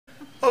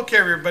Okay,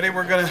 everybody,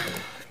 we're going to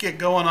get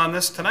going on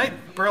this tonight.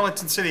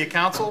 Burlington City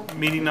Council,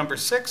 meeting number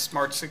 6,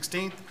 March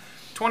 16th,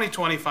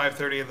 2020,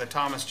 5:30 in the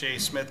Thomas J.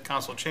 Smith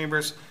Council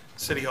Chambers,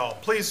 City Hall.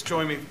 Please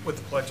join me with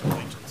the Pledge of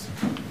Allegiance.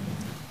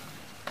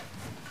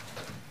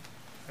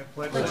 I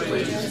pledge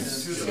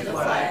allegiance to the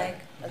flag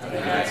of the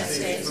United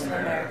States of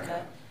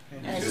America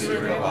and to the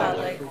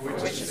republic for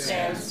which it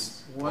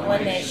stands,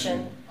 one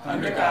nation,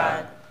 under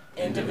God,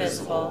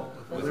 indivisible,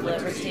 with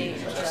liberty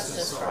and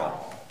justice for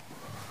all.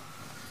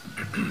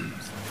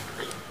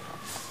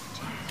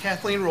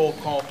 Kathleen, roll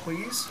call,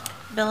 please.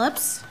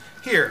 Phillips.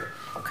 Here.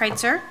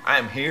 Kreitzer.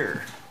 I'm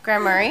here.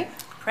 Graham Murray.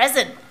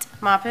 Present.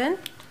 Maupin.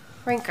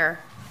 Rinker.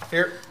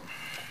 Here.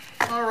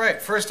 All right,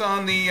 first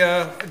on the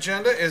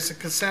agenda is the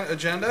consent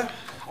agenda.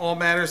 All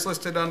matters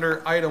listed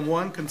under item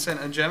 1, consent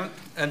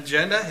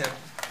agenda,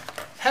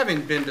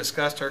 having been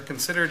discussed, are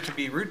considered to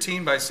be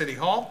routine by City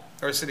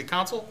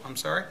Council,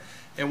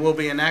 and will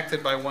be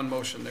enacted by one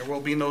motion. There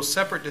will be no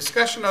separate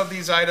discussion of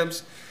these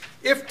items.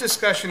 If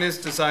discussion is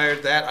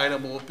desired, that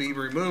item will be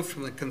removed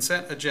from the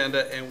consent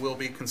agenda and will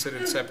be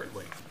considered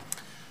separately.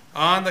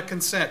 On the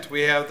consent,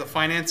 we have the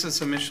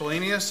finances and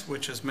miscellaneous,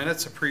 which is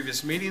minutes of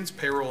previous meetings,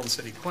 payroll and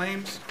city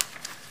claims,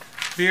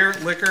 beer,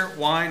 liquor,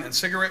 wine, and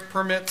cigarette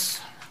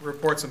permits,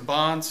 reports and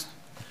bonds,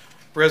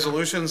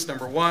 resolutions.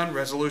 Number 1,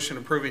 resolution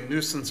approving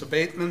nuisance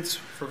abatements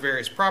for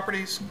various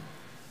properties.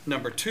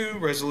 Number 2,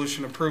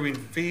 resolution approving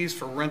fees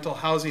for rental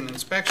housing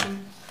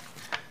inspection.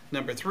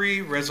 Number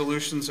 3,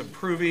 resolutions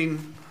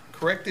approving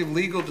corrective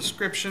legal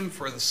description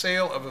for the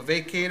sale of a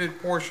vacated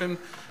portion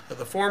of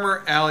the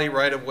former alley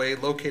right-of-way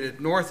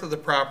located north of the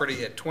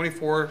property at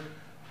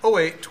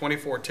 2408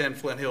 2410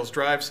 Flint Hills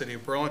Drive, City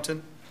of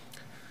Burlington.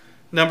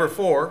 Number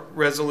 4,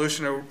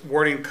 resolution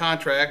awarding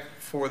contract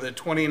for the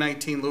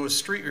 2019 Lewis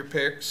Street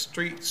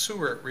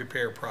Sewer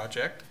Repair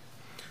Project.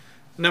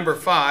 Number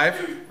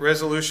 5,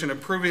 resolution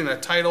approving a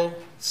Title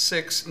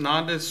VI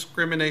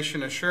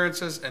non-discrimination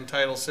assurances and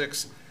Title VI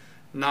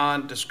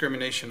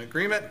non-discrimination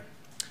agreement.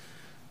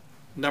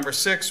 Number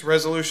 6,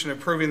 resolution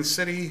approving the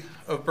City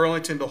of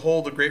Burlington to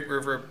hold the Great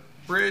River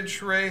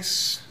Bridge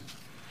Race.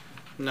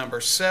 Number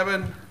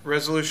 7,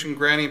 resolution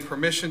granting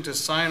permission to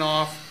sign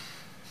off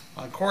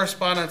on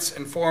correspondence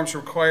and forms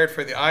required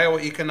for the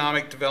Iowa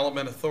Economic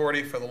Development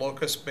Authority for the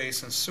Locust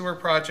Basin Sewer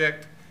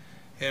Project.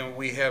 And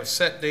we have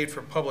set date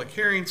for public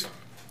hearings.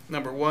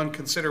 Number 1,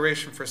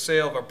 consideration for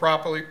sale of a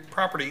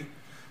property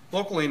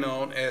locally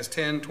known as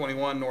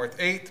 1021 North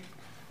 8th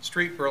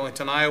Street,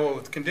 Burlington, Iowa,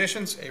 with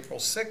conditions, April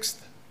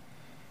 6th.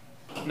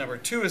 Number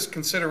 2 is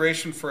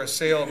consideration for a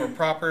sale of a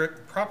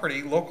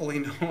property locally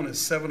known as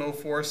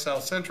 704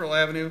 South Central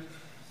Avenue,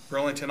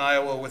 Burlington,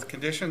 Iowa, with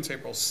conditions,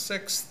 April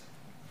 6th.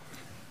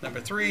 Number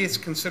 3 is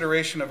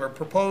consideration of a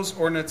proposed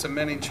ordinance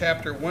amending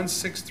Chapter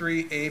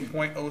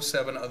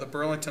 163A.07 of the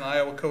Burlington,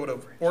 Iowa Code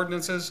of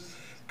Ordinances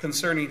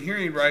concerning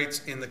hearing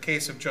rights in the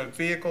case of junk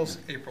vehicles,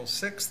 April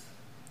 6th.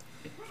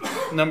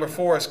 Number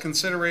 4 is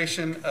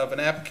consideration of an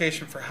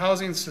application for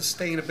housing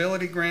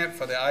sustainability grant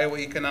for the Iowa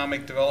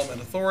Economic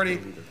Development Authority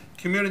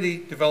Community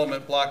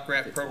Development Block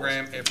Grant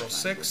Program, April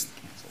 6th.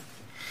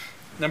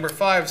 Number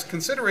 5 is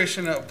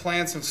consideration of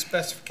plans and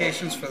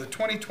specifications for the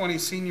 2020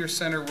 Senior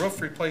Center Roof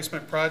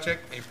Replacement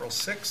Project, April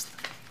 6th.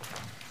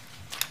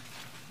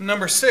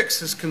 Number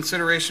 6 is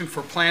consideration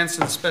for plans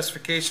and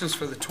specifications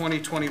for the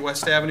 2020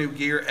 West Avenue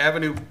Gear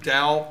Avenue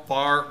Dow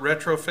Bar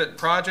Retrofit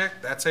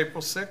Project, that's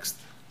April 6th.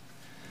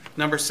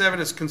 Number 7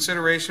 is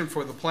consideration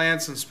for the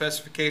plans and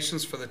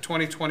specifications for the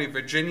 2020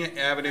 Virginia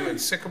Avenue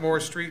and Sycamore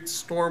Street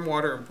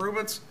Stormwater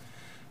Improvements,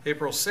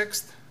 April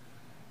 6th.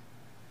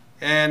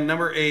 And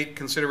number 8,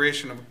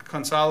 consideration of a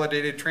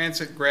consolidated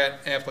transit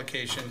grant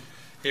application,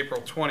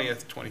 April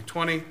 20th,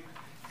 2020.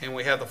 And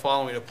we have the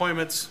following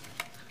appointments: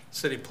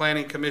 City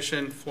Planning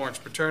Commission, Florence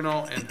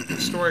Paterno, and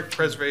Historic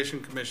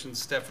Preservation Commission,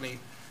 Stephanie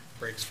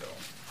Breaksville.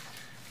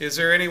 Is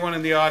there anyone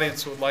in the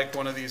audience who would like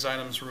one of these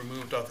items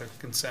removed off the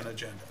consent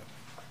agenda?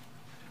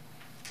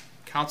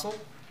 Council?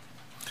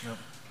 No.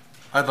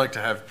 I'd like to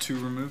have 2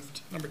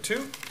 removed. Number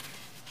 2?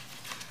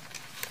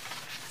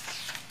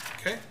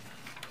 Okay.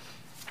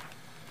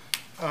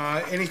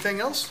 Anything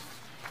else?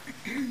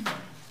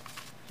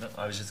 No,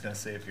 I was just going to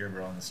say, if you're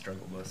ever on the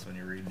struggle bus when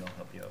you're reading, I'll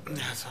help you out.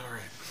 That's all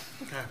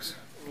right. That's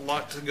a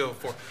lot to go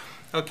for.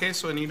 Okay,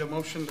 so I need a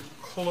motion to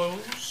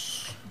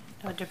close.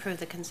 I would approve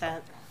the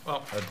consent.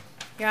 Well,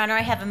 Your Honor,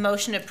 I have a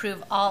motion to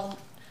approve all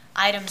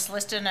items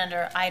listed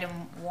under item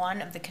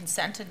 1 of the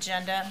consent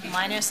agenda,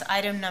 minus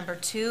item number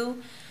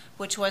 2,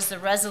 which was the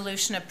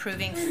resolution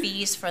approving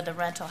fees for the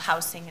rental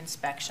housing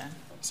inspection.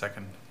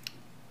 Second.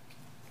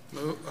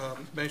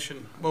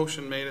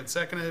 motion made and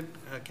seconded.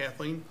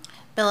 Kathleen?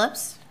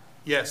 Phillips.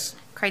 Yes.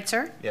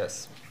 Kreitzer.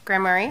 Yes.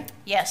 Graham Murray.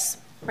 Yes.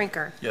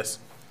 Rinker. Yes.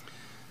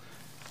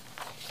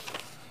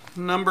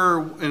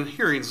 In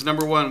hearings,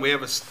 number 1, we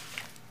have a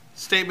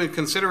statement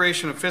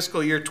consideration of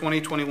fiscal year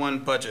 2021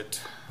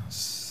 budget.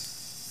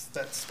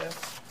 That's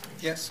Steph?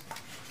 Yes.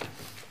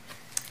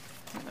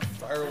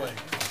 Fire away.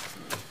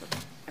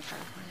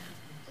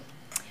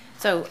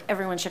 So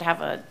everyone should have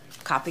a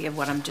copy of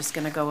what I'm just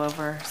going to go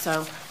over.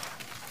 So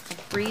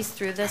breeze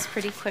through this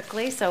pretty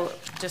quickly, so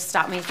just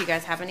stop me if you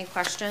guys have any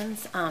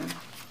questions.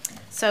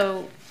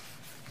 So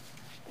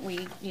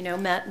we,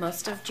 met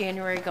most of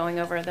January going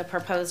over the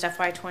proposed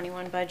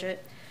FY21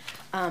 budget.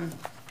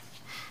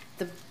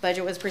 The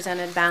budget was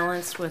presented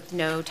balanced with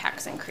no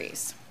tax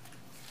increase.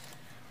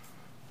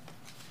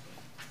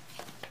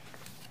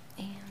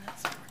 And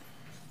that's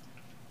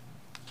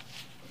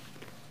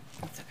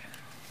okay.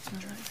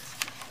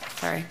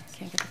 Sorry,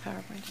 can't get the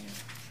PowerPoint here.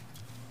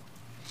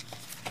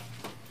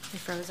 It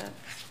froze up.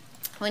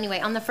 Well, anyway,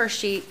 on the first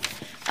sheet,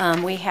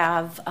 we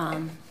have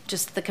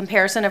just the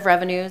comparison of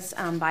revenues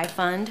by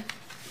fund.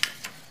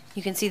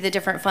 You can see the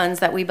different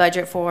funds that we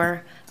budget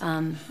for.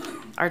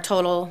 Our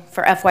total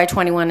for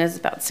FY21 is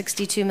about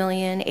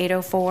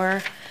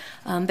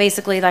 $62,804,000.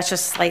 Basically, that's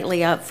just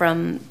slightly up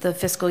from the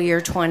fiscal year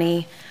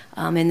 20.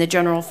 In the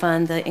general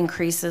fund, the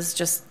increase is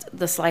just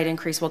the slight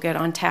increase we'll get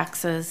on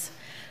taxes.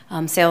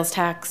 Sales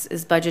tax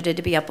is budgeted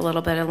to be up a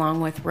little bit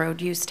along with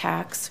road use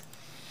tax.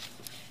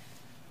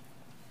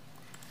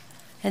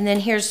 And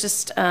then here's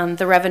just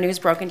the revenues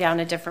broken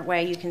down a different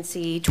way. You can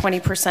see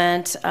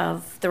 20%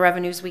 of the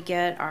revenues we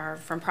get are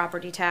from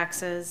property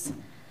taxes.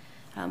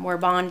 We're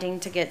bonding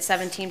to get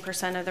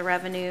 17% of the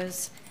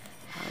revenues.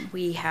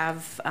 We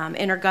have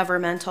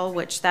intergovernmental,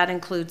 which that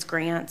includes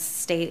grants,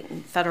 state,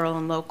 and federal,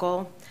 and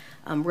local.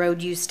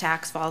 Road use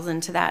tax falls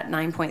into that,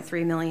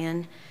 9.3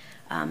 million.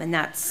 And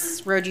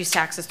that's, road use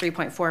tax is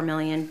 3.4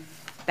 million.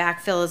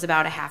 Backfill is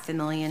about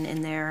 $500,000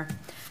 in there.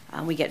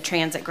 We get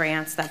transit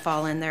grants that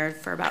fall in there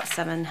for about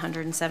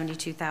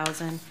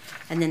 $772,000,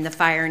 and then the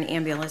fire and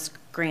ambulance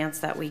grants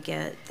that we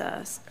get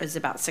is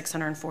about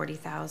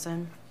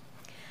 $640,000.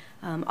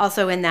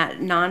 Also in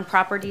that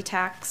non-property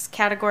tax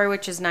category,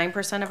 which is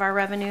 9% of our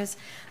revenues,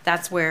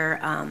 that's where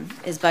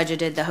is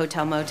budgeted the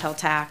hotel motel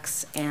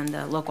tax and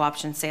the local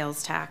option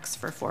sales tax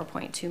for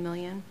 $4.2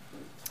 million.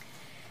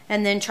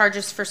 And then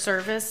charges for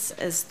service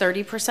is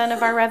 30%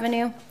 of our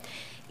revenue,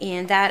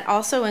 and that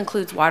also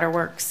includes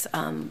waterworks.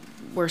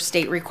 We're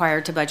state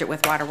required to budget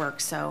with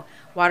waterworks, so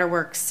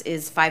waterworks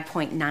is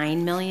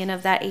 5.9 million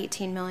of that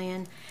 18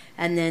 million,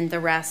 and then the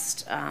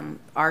rest,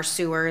 our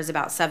sewer is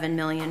about 7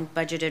 million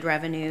budgeted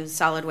revenues,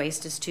 solid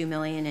waste is 2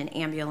 million, and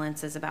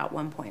ambulance is about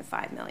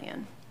 1.5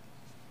 million.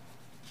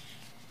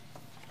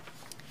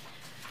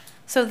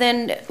 So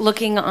then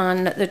looking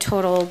on the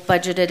total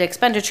budgeted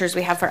expenditures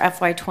we have for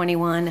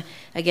FY21,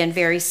 again,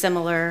 very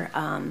similar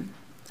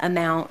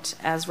amount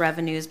as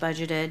revenues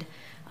budgeted.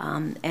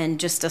 And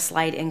just a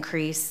slight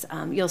increase.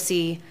 You'll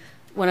see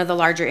one of the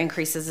larger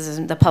increases is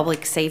in the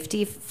public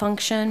safety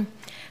function.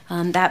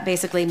 That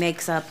basically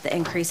makes up the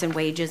increase in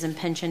wages and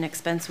pension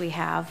expense we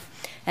have.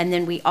 And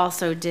then we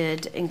also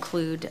did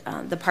include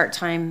the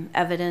part-time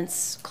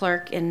evidence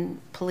clerk in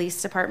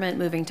police department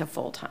moving to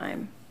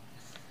full-time.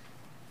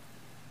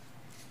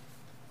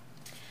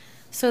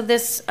 So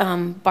this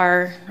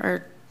bar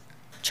or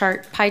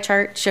chart, pie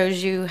chart,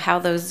 shows you how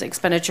those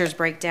expenditures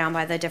break down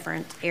by the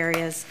different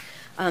areas.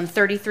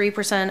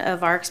 33%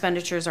 of our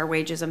expenditures are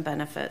wages and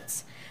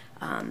benefits,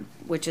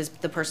 which is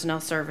the personnel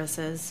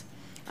services.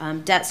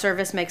 Debt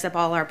service makes up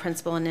all our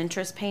principal and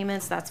interest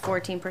payments. That's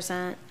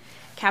 14%.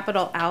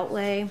 Capital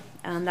outlay,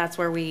 that's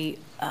where we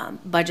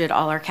budget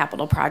all our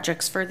capital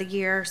projects for the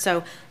year.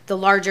 So the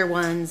larger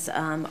ones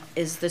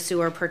is the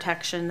sewer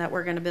protection that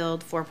we're going to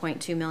build,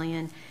 4.2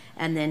 million,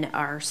 and then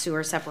our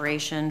sewer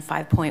separation,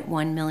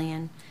 5.1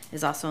 million,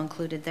 is also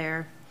included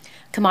there.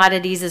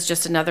 Commodities is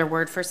just another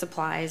word for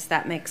supplies.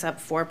 That makes up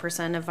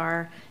 4% of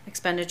our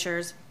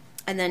expenditures.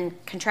 And then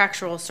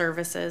contractual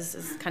services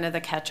is kind of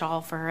the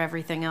catch-all for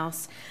everything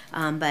else.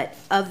 But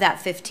of that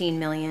 15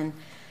 million,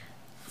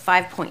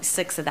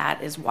 5.6 of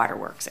that is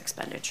waterworks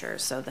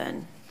expenditures. So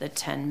then the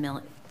 10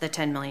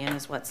 million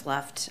is what's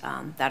left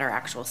that are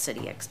actual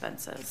city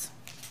expenses.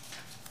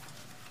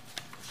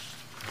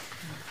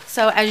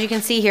 So as you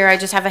can see here, I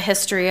just have a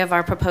history of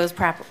our proposed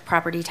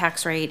property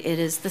tax rate. It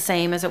is the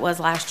same as it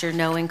was last year,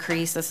 no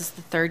increase. This is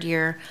the third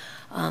year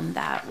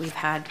that we've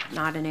had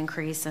not an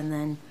increase, and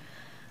then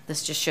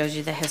this just shows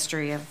you the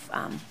history of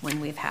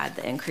when we've had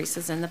the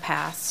increases in the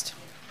past.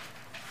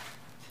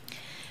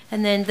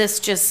 And then this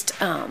just,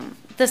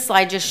 this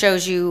slide just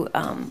shows you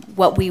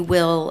what we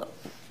will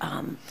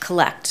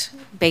collect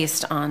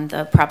based on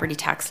the property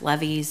tax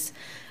levies.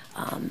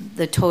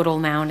 The total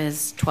amount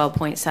is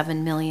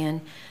 12.7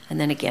 million, and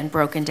then again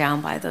broken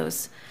down by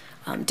those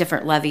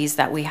different levies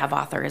that we have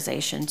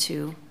authorization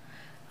to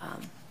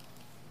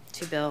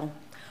bill.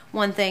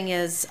 One thing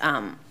is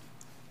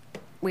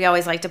we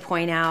always like to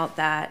point out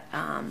that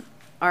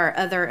our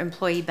other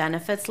employee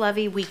benefits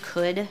levy, we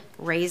could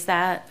raise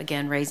that,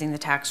 again raising the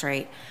tax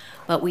rate,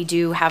 but we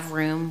do have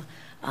room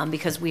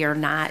because we are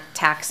not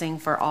taxing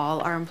for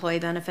all our employee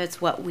benefits.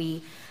 What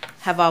we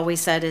have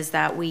always said is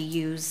that we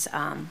use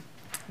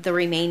the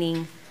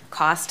remaining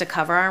cost to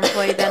cover our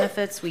employee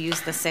benefits. We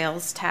use the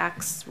sales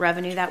tax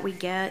revenue that we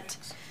get.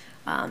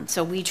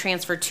 So we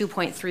transfer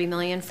 2.3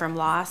 million from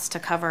loss to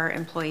cover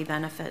employee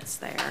benefits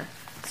there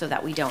so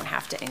that we don't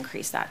have to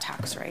increase that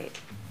tax rate.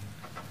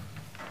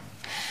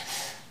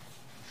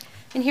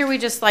 And here we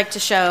just like to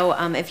show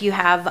if you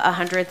have a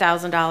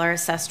 $100,000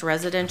 assessed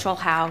residential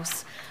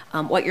house,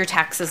 what your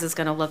taxes is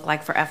going to look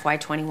like for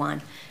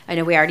FY21. I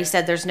know we already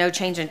said there's no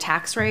change in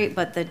tax rate,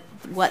 but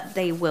what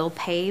they will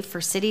pay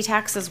for city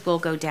taxes will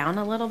go down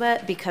a little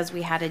bit because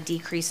we had a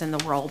decrease in the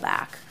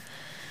rollback.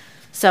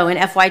 So in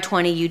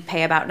FY20, you'd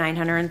pay about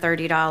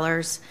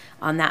 $930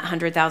 on that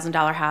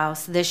 $100,000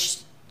 house.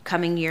 This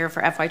coming year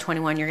for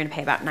FY21, you're going to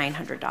pay about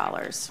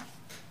 $900.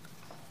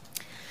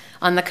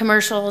 On the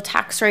commercial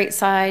tax rate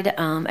side,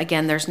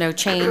 again, there's no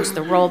change.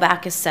 The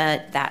rollback is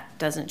set. That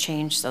doesn't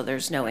change, so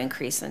there's no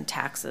increase in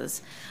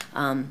taxes,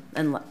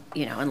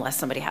 unless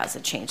somebody has a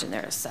change in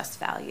their assessed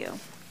value.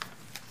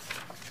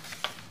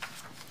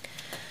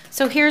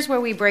 So here's where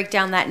we break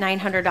down that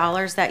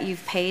 $900 that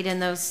you've paid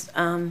in those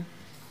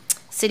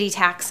city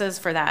taxes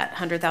for that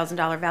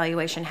 $100,000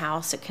 valuation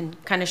house. It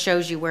kind of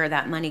shows you where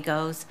that money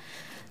goes.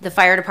 The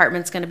fire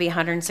department's going to be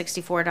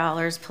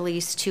 $164,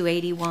 police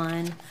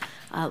 $281.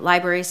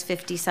 Libraries,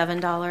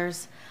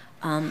 $57.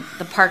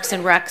 The Parks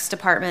and Recs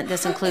department,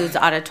 this includes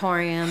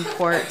auditorium,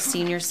 court,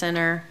 senior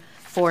center,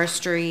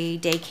 forestry,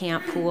 day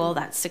camp, pool,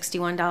 that's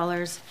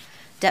 $61.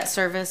 Debt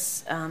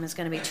service is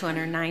going to be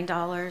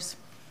 $209.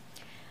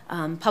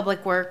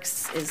 Public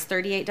works is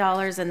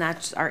 $38, and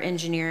that's our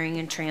engineering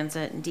and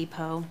transit and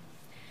depot.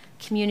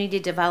 Community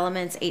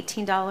development's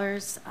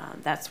 $18.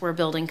 That's where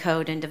building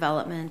code and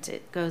development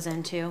it goes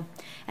into.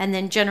 And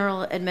then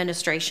general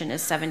administration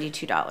is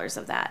 $72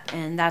 of that.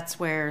 And that's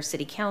where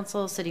city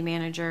council, city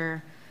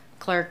manager,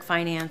 clerk,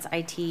 finance,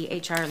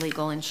 IT, HR,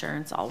 legal,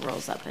 insurance all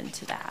rolls up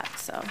into that.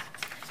 So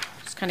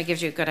just kind of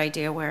gives you a good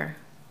idea where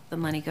the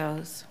money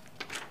goes.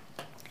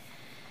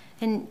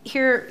 And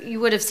here you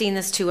would have seen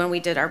this too when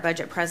we did our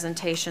budget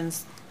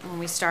presentations when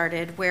we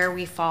started, where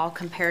we fall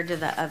compared to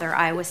the other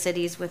Iowa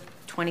cities with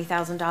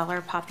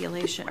 $20,000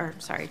 population, or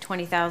sorry,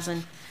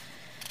 20,000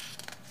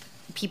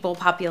 people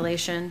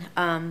population.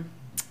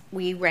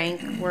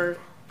 We're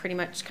pretty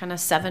much kind of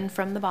 7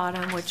 from the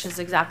bottom, which is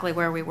exactly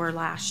where we were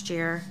last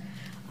year.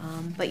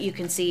 But you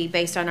can see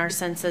based on our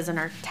census and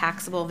our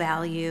taxable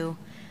value,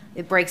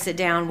 it breaks it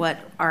down what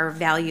our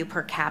value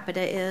per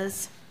capita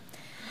is.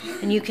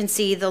 And you can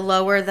see the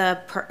lower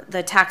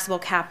the taxable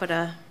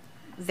capita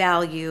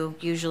value,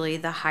 usually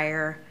the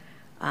higher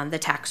the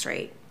tax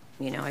rate.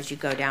 You know, as you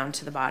go down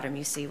to the bottom,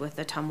 you see with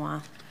the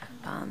Tumwa.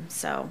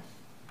 So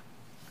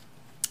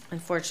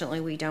unfortunately,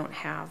 we don't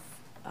have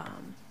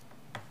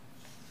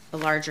a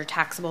larger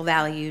taxable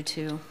value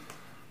to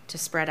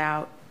spread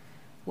out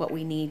what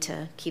we need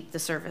to keep the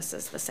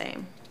services the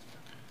same.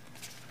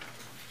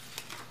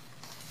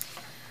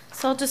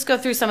 So I'll just go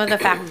through some of the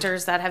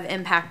factors that have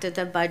impacted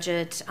the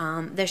budget.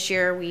 This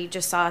year, we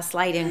just saw a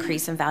slight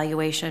increase in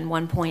valuation,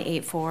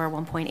 1.84,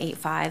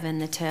 1.85 in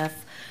the TIF.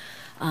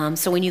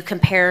 So when you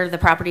compare the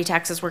property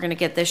taxes we're going to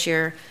get this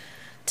year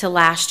to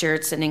last year,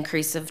 it's an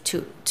increase of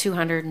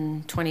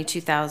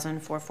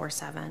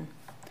 $222,447.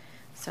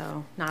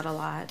 So not a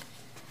lot,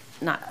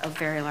 not a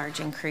very large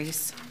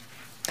increase.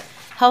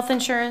 Health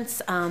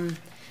insurance,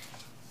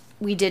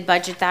 we did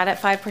budget that at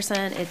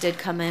 5%. It did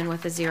come in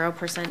with a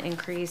 0%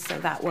 increase, so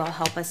that will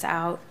help us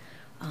out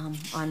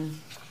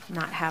on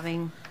not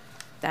having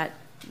that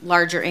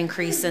larger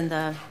increase in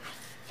the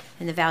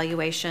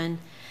valuation.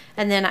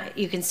 And then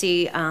you can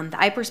see the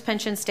IPERS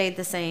pension stayed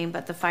the same,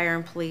 but the fire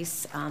and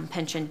police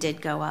pension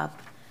did go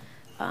up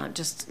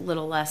just a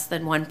little less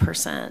than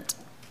 1%.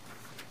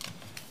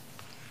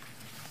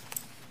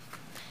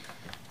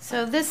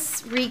 So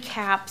this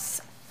recaps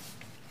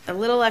a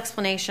little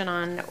explanation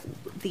on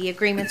the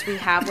agreements we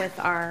have with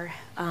our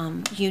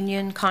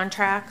union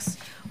contracts,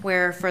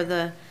 where for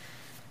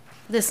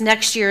this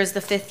next year is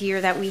the 5th year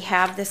that we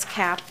have this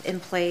cap in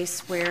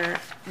place where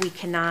we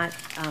cannot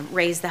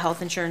raise the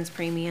health insurance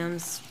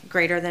premiums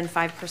greater than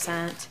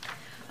 5%.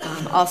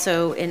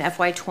 Also in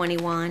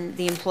FY21,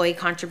 the employee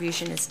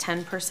contribution is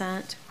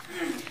 10%.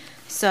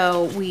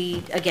 So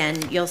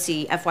again, you'll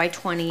see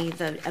FY20,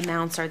 the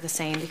amounts are the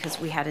same because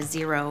we had a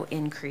 0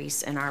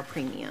 increase in our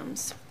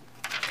premiums.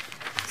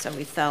 So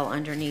we fell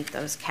underneath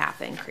those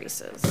cap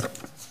increases.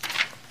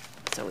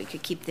 So we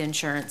could keep the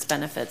insurance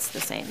benefits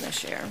the same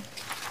this year.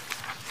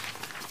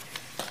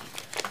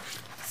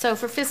 So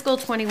for fiscal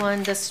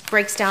 21, this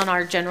breaks down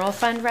our general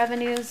fund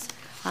revenues.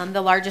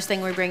 The largest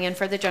thing we bring in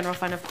for the general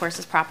fund, of course,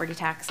 is property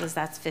taxes.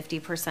 That's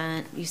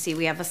 50%. You see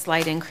we have a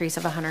slight increase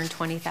of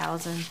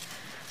 $120,000.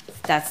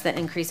 That's the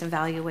increase in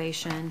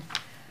valuation.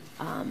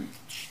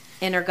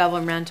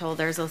 Intergovernmental,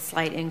 there's a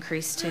slight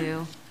increase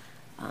too.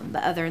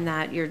 But other than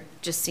that, you're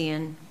just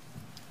seeing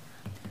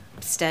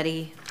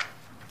steady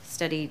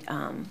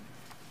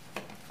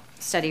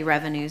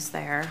revenues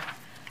there.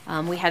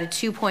 We had a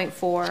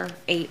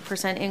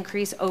 2.48%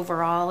 increase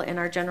overall in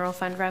our general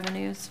fund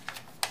revenues.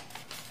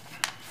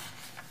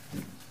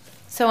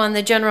 So on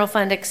the general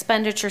fund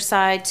expenditure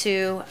side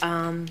too,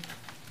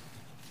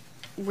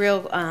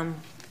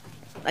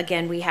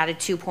 again, we had a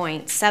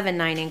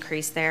 2.79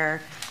 increase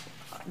there.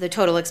 The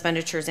total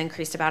expenditures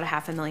increased about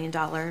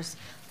 $500,000.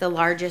 The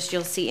largest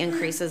you'll see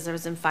increases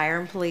was in fire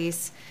and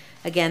police,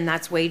 Again,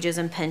 that's wages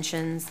and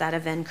pensions that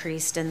have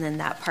increased, and then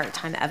that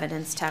part-time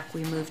evidence tech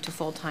we moved to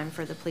full-time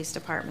for the police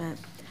department.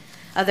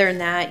 Other than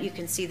that, you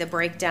can see the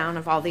breakdown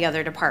of all the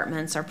other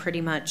departments are pretty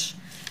much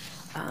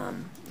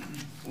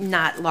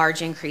not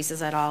large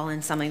increases at all,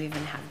 and some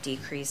even have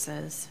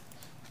decreases.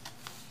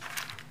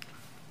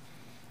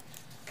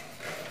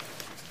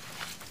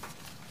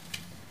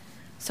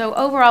 So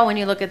overall, when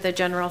you look at the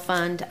general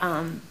fund,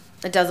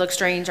 it does look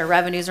strange. Our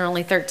revenues are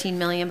only 13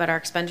 million, but our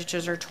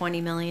expenditures are 20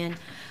 million.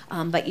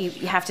 But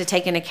you have to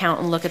take into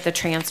account and look at the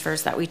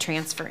transfers that we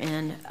transfer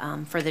in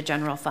for the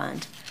general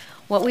fund.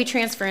 What we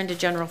transfer into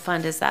general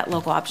fund is that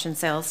local option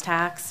sales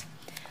tax.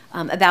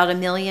 About $1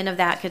 million of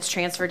that gets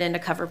transferred in to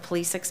cover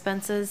police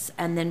expenses,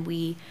 and then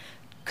we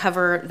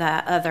cover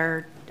the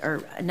other,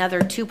 or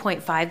another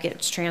 2.5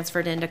 gets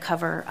transferred in to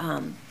cover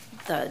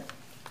the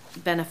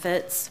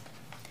benefits.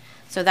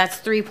 So that's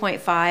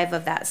 3.5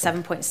 of that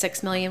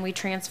 7.6 million we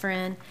transfer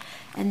in.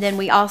 And then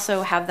we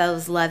also have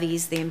those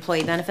levies, the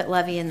employee benefit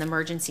levy and the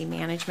emergency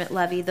management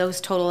levy. Those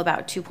total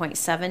about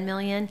 2.7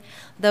 million.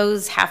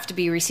 Those have to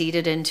be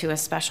receipted into a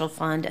special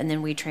fund, and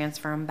then we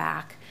transfer them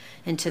back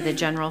into the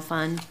general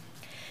fund.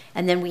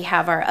 And then we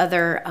have our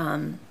other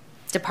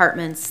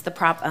departments,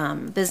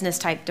 the business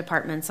type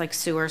departments like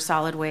sewer,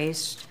 solid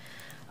waste,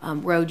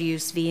 road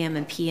use, VM,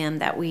 and PM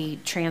that we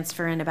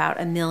transfer in about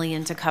 $1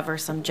 million to cover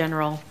some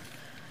general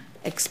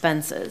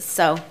expenses.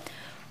 So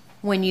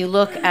when you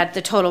look at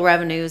the total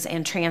revenues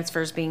and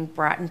transfers being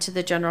brought into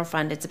the general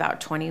fund, it's about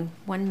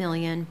 21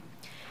 million.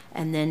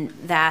 And then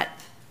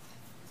that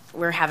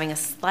we're having a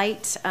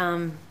slight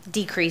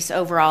decrease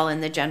overall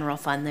in the general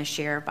fund this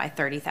year by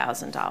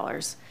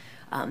 $30,000.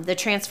 The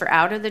transfer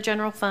out of the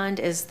general fund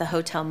is the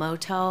hotel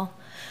motel.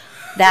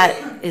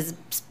 That is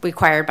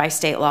required by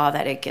state law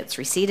that it gets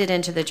receipted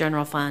into the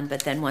general fund,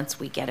 but then once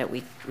we get it,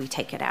 we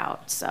take it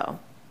out. So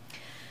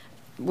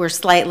we're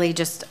slightly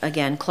just,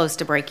 again, close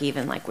to break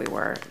even like we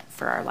were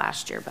for our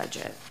last year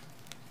budget.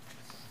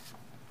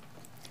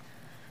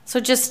 So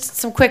just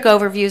some quick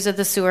overviews of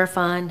the sewer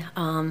fund.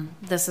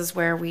 This is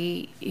where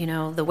we,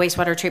 the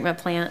wastewater treatment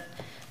plant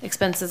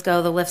expenses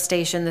go, the lift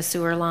station, the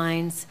sewer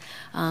lines.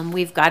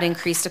 We've got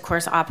increased, of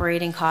course,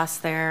 operating costs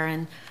there,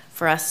 and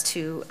for us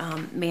to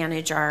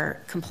manage our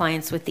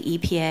compliance with the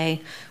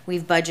EPA,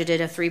 we've budgeted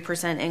a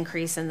 3%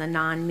 increase in the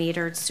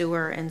non-metered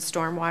sewer and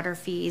stormwater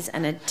fees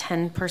and a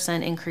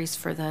 10% increase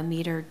for the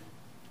metered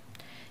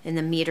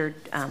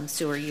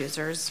sewer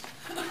users.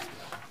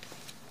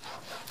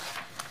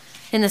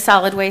 In the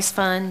solid waste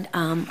fund,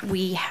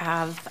 we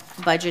have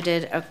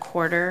budgeted a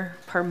quarter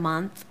per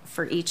month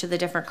for each of the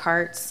different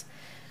carts.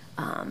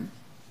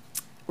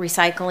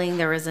 Recycling,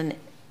 there was an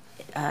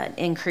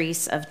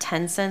increase of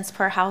 10 cents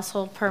per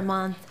household per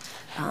month,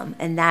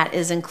 and that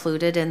is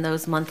included in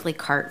those monthly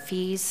cart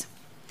fees.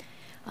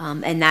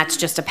 And that's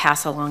just a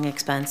pass-along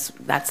expense.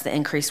 That's the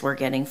increase we're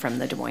getting from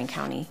the Des Moines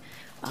County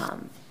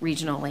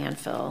regional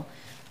landfill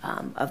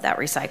of that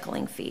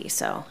recycling fee.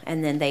 So,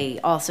 and then they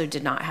also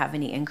did not have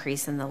any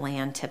increase in the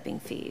land tipping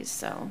fees.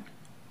 So.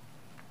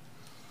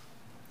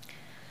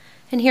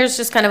 And here's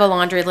just kind of a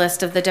laundry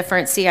list of the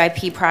different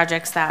CIP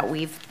projects that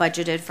we've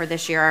budgeted for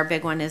this year. Our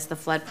big one is the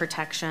flood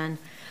protection.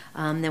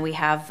 Then we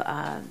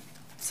have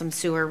some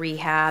sewer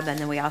rehab, and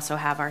then we also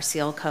have our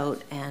seal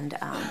coat and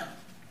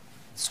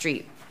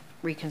street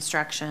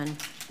reconstruction.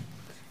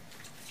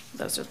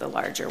 Those are the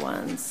larger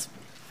ones.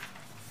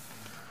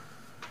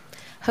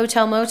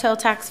 Hotel motel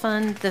tax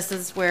fund. This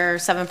is where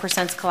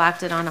 7% is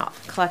collected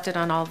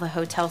on all the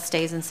hotel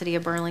stays in City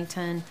of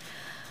Burlington.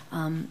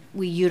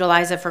 We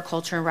utilize it for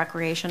culture and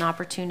recreation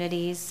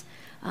opportunities.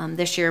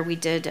 This year we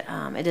did,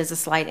 it is a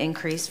slight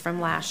increase from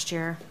last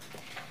year.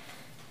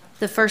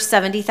 The first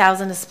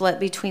 70,000 is split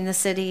between the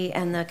city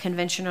and the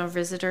Conventional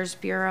Visitors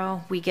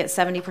Bureau. We get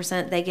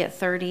 70%, they get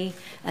 30,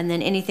 and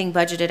then anything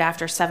budgeted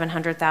after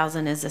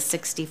 700,000 is a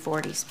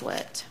 60-40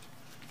 split.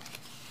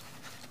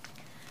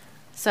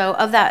 So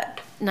of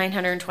that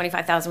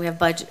 925,000, we have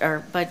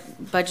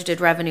budgeted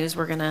revenues.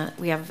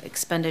 We have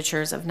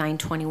expenditures of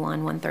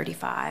 921,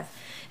 135.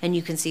 And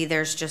you can see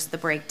there's just the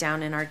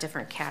breakdown in our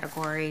different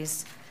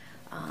categories.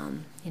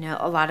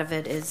 A lot of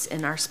it is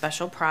in our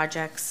special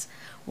projects,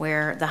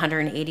 where the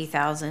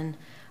 180,000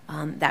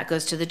 that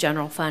goes to the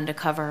general fund to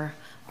cover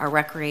our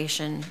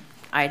recreation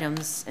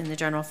items in the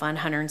general fund.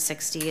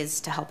 160 is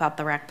to help out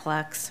the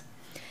Recplex,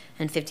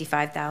 and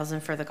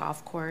 55,000 for the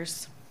golf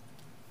course.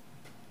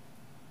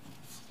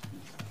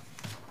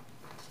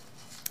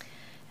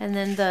 And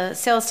then the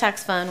sales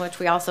tax fund, which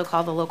we also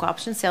call the local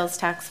option sales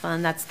tax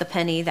fund, that's the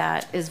penny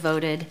that is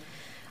voted,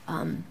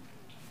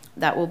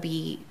 that will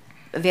be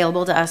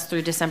available to us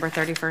through December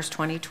 31st,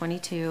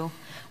 2022.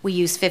 We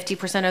use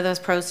 50% of those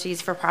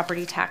proceeds for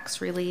property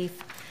tax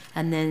relief,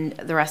 and then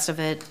the rest of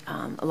it,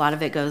 a lot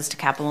of it goes to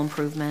capital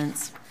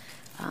improvements.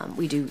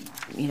 We do,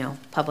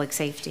 public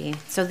safety.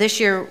 So this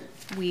year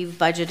we've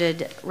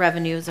budgeted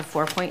revenues of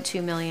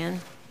 4.2 million.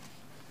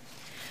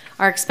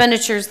 Our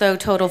expenditures, though,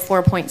 total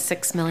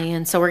 4.6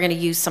 million, so we're going to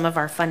use some of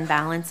our fund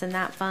balance in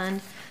that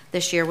fund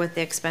this year with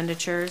the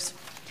expenditures.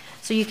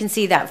 So you can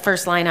see that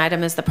first line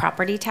item is the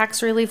property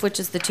tax relief, which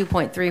is the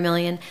 2.3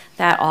 million.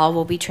 That all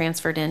will be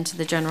transferred into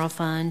the general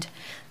fund.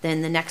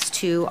 Then the next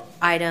two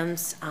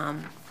items,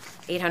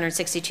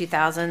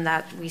 862,000,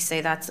 that we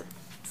say that's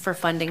for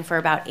funding for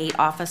about 8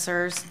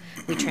 officers.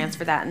 We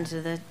transfer that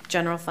into the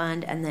general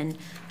fund, and then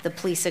the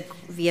police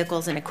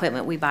vehicles and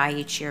equipment we buy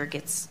each year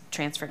gets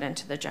transferred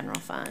into the general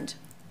fund.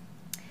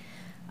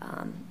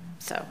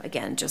 So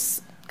again,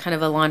 just kind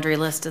of a laundry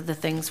list of the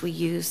things we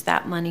use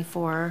that money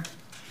for.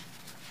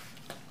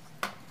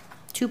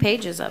 2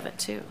 pages of it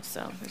too,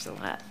 so there's a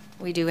lot.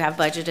 We do have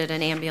budgeted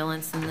an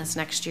ambulance in this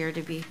next year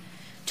to be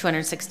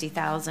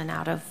 $260,000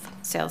 out of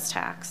sales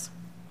tax.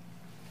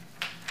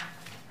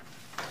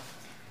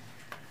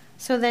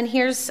 So then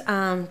here's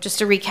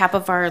just a recap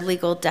of our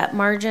legal debt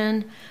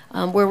margin.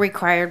 We're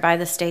required by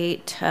the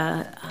state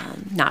to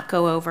not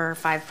go over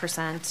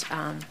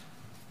 5%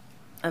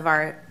 of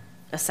our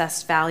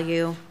assessed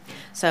value.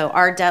 So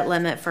our debt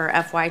limit for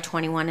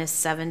FY21 is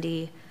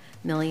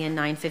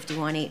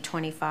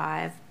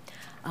 $70,951,825.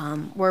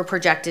 We're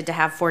projected to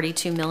have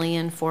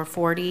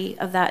 $42,440,000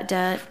 of that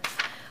debt.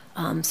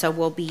 So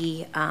we'll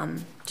be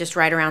just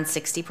right around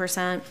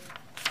 60%,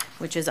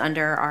 which is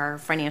under our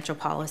financial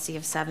policy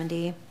of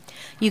 70.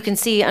 You can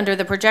see under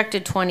the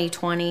projected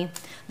 2020,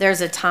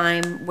 there's a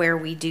time where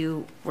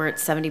we're at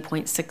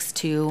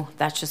 70.62.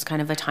 That's just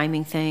kind of a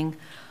timing thing.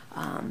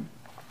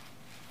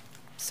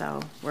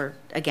 So we're,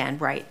 again,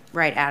 right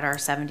at our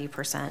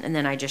 70%. And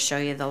then I just show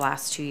you the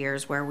last 2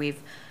 years where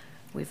we've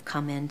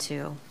come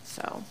into,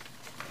 so.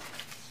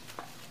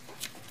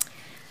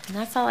 And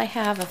that's all I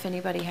have. If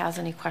anybody has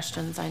any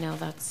questions, I know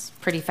that's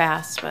pretty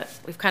fast, but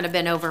we've kind of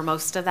been over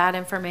most of that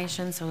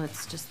information, so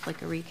it's just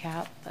like a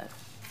recap, but.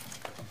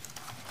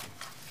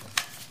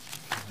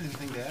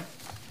 Anything to add?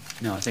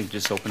 No, I think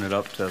just open it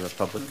up to the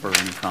public for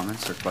any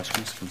comments or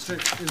questions,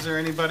 concerns. Is there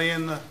anybody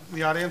in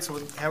the audience that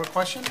would have a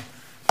question?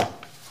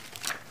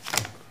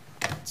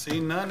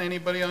 Seeing none,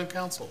 anybody on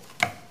council?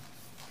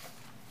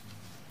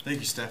 Thank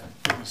you, Steph.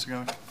 Mr.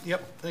 Gowen.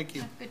 Yep, thank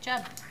you. Good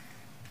job.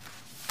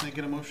 Can I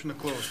get a motion to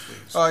close,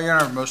 please? Oh, you're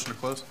gonna have a motion to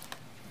close?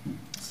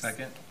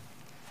 Second.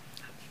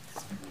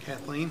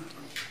 Kathleen?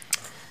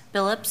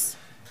 Phillips,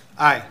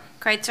 Aye.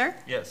 Kreitzer,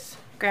 Yes.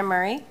 Graham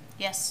Murray,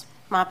 Yes.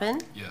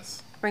 Maupin,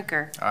 Yes.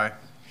 Rinker. Aye.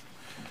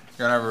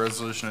 You're gonna have a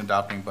resolution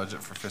adopting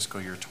budget for fiscal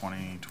year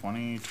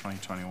 2020,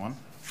 2021.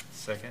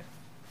 Second.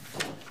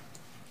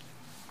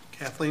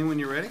 Kathleen, when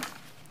you're ready?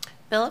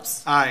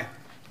 Phillips, Aye.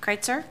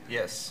 Kreitzer,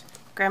 Yes.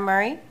 Graham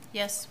Murray,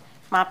 Yes.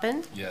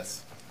 Maupin,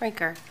 Yes.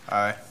 Rinker.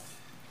 Aye.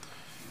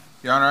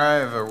 Your Honor, I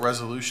have a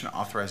resolution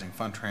authorizing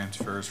fund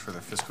transfers for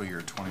the fiscal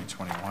year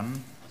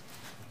 2021.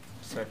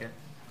 Second.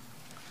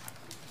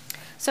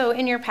 So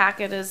in your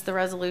packet is the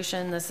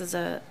resolution. This is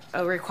a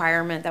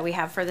requirement that we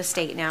have for the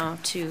state now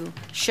to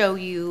show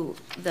you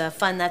the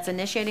fund that's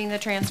initiating the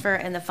transfer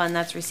and the fund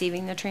that's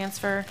receiving the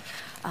transfer.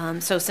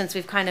 So since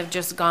we've kind of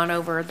just gone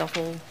over the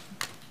whole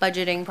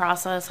budgeting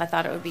process, I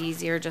thought it would be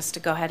easier just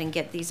to go ahead and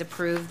get these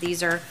approved.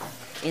 These are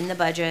in the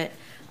budget.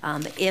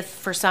 If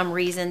for some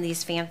reason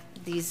these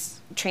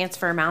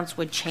transfer amounts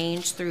would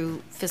change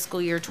through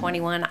fiscal year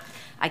 21,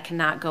 I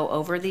cannot go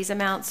over these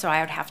amounts, so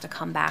I would have to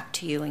come back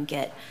to you and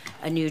get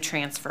a new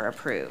transfer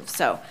approved.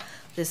 So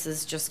this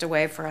is just a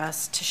way for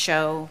us to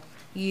show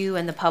you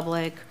and the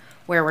public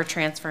where we're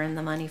transferring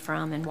the money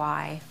from and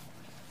why.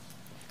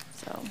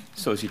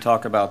 So as you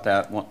talk about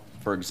that, one,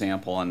 for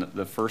example, on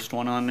the first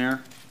one on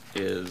there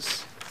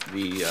is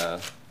the,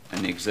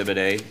 in Exhibit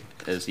A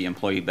is the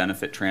employee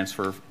benefit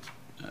transfer.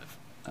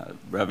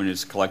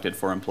 Revenues collected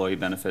for employee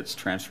benefits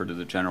transferred to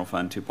the general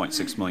fund,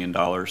 $2.6 million.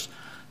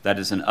 That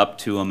is an up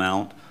to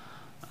amount.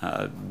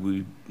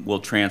 We will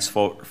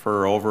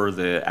transfer over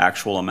the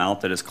actual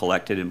amount that is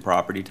collected in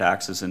property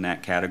taxes in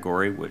that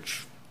category,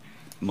 which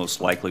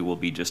most likely will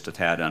be just a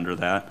tad under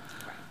that.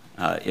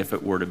 If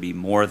it were to be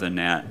more than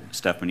that,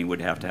 Stephanie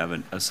would have to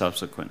have a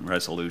subsequent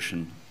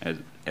resolution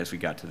as we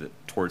got to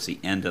towards the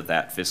end of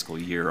that fiscal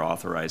year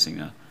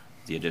authorizing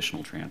the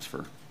additional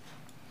transfer.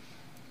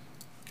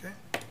 Okay.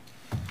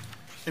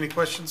 Any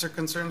questions or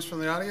concerns from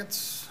the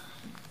audience?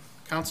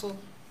 Council?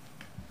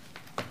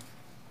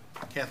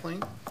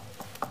 Kathleen?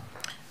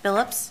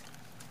 Phillips,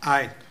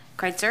 Aye.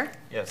 Kreitzer,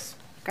 Yes.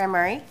 Graham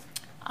Murray,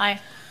 Aye.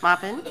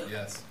 Maupin,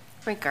 Yes.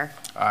 Rinker.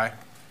 Aye.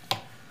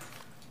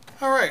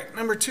 All right,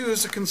 number 2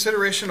 is the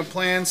consideration of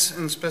plans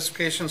and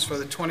specifications for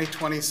the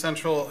 2020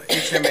 Central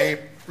HMA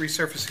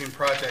resurfacing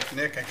project.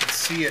 Nick, I could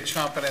see you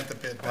chomping at the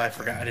bit. Well, I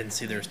forgot. I didn't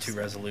see there was 2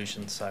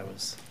 resolutions, so I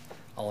was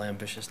all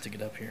ambitious to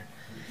get up here.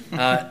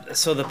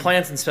 So the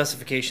plans and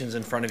specifications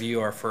in front of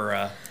you are for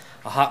a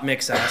hot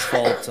mix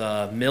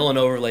asphalt mill and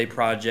overlay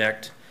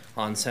project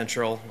on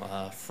Central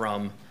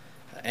from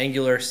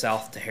Angular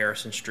south to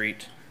Harrison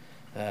Street.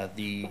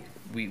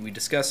 We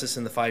discussed this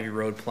in the 5-year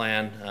road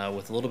plan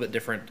with a little bit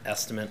different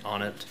estimate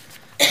on it.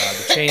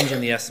 The change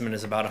in the estimate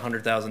is about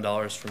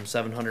 $100,000 from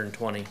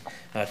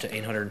 $720,000 to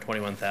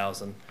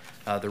 $821,000.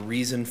 The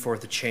reason for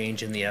the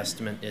change in the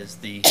estimate is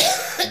the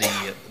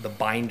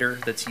binder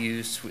that's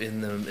used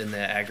in the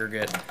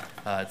aggregate.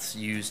 It's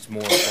used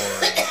more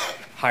for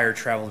higher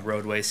traveled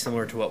roadway,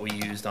 similar to what we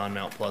used on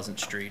Mount Pleasant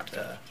Street.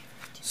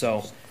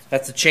 So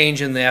that's a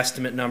change in the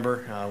estimate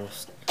number.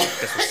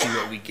 Guess we'll see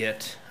what we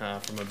get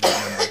from a big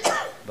number.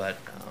 But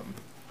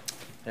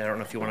I don't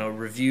know if you want to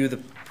review the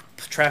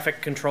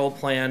traffic control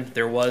plan.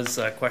 There was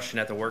a question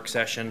at the work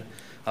session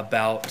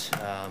about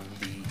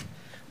the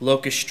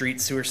Locust Street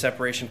sewer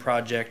separation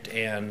project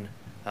and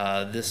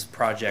this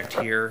project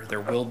here.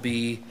 There will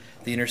be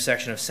the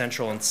intersection of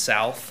Central and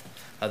South.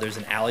 There's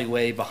an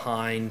alleyway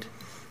behind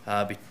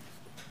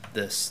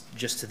this,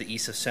 just to the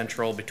east of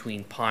Central,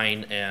 between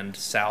Pine and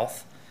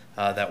South,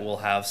 that will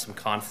have some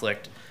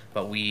conflict,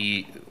 but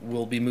we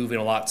will be moving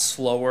a lot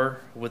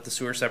slower with the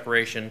sewer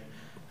separation,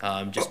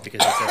 just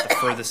because it's at the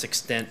furthest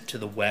extent to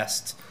the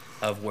west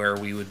of where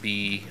we would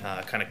be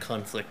kind of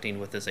conflicting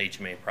with this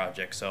HMA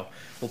project. So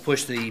we'll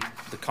push the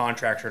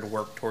contractor to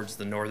work towards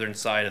the northern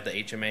side of the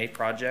HMA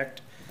project,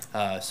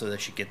 so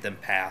that should get them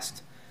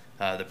past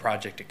the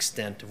project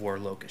extent of where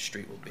Locust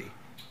Street will be.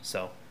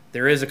 So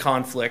there is a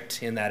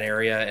conflict in that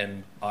area,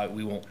 and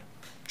we won't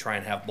try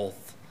and have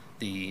both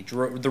the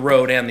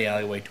road and the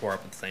alleyway tore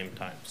up at the same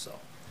time. So.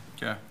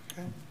 Okay.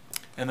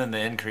 And then the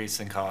increase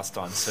in cost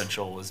on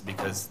Central was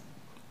because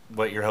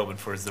what you're hoping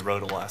for is the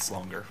road will last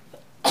longer.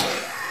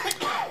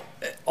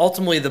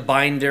 Ultimately, the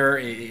binder,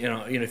 you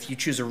know, if you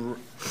choose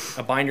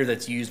a binder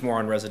that's used more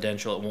on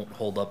residential, it won't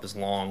hold up as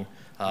long.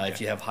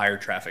 If you have higher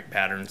traffic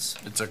patterns,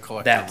 It's a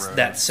collector road.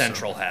 that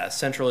Central has.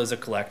 Central is a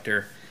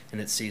collector, and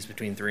it sees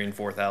between 3,000 and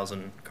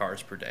 4,000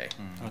 cars per day.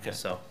 Okay.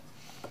 So,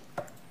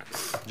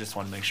 Just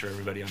want to make sure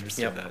everybody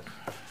understood Yep. that.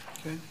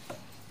 Okay.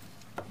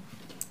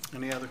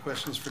 Any other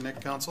questions for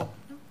Nick, council?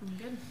 I'm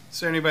good. Is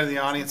there anybody in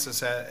the audience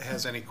that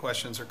has any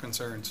questions or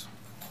concerns?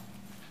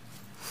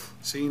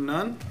 Seeing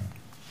none?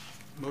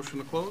 Motion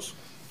to close?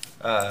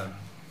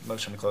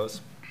 Motion to close?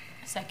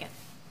 Second.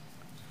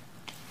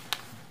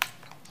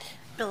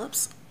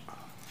 Phillips,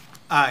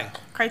 Aye.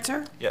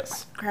 Kreitzer,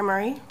 Yes.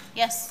 Grammary,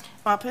 Yes.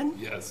 Maupin,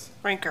 Yes.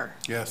 Rinker.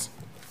 Yes.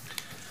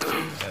 Your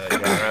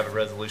Honor, I have a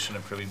resolution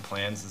approving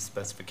plans and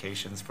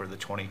specifications for the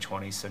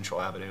 2020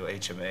 Central Avenue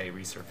HMA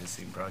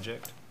resurfacing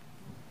project.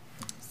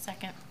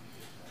 Second.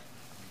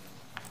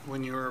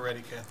 When you are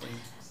ready, Kathleen.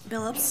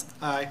 Phillips,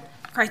 Aye.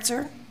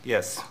 Kreitzer,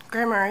 Yes.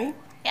 Grammary,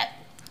 Yep.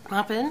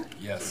 Maupin,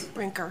 Yes.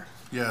 Rinker.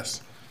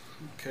 Yes.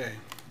 Okay.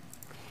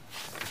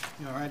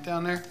 You all right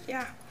down there?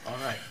 Yeah. All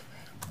right.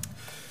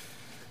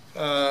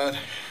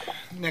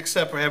 Next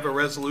up, we have a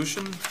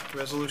resolution,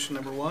 resolution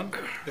number 1.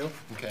 Bill?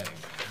 Okay.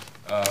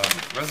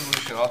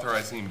 Resolution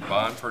authorizing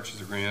bond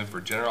purchase agreement for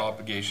general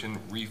obligation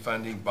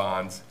refunding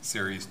bonds,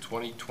 Series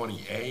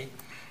 2020A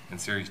and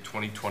Series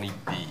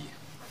 2020B.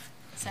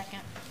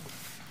 Second.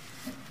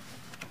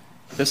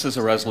 This is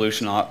a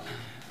resolution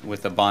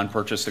with the bond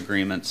purchase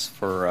agreements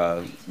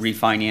for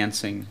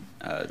refinancing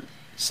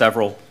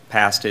several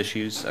past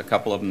issues, a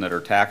couple of them that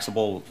are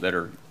taxable that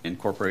are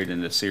incorporated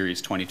into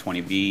Series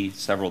 2020B,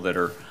 several that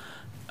are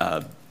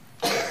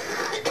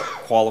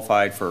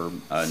qualified for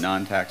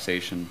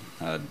non-taxation,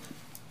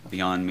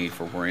 beyond me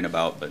for worrying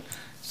about, but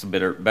it's a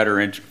better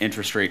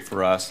interest rate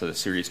for us, the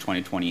Series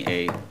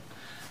 2020A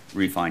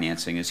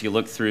refinancing. As you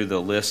look through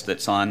the list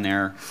that's on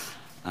there,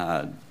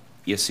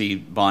 you see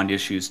bond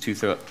issues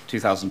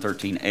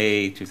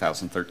 2013A,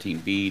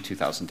 2013B,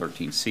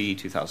 2013C,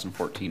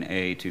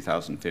 2014A,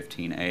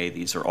 2015A.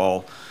 These are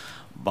all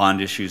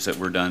bond issues that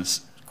were done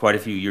quite a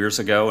few years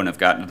ago and have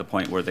gotten to the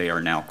point where they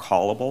are now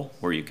callable,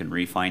 where you can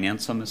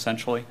refinance them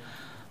essentially.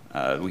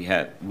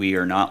 We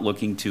are not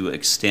looking to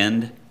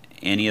extend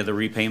any of the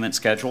repayment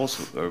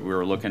schedules.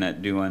 We're looking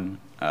at doing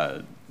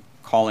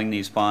calling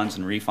these bonds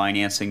and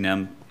refinancing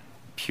them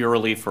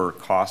purely for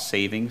cost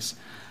savings.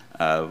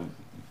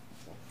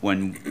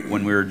 When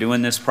we were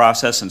doing this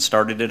process and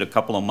started it a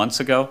couple of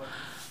months ago,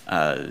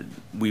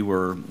 we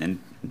were, in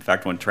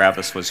fact, when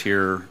Travis was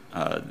here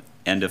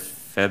end of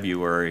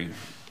February,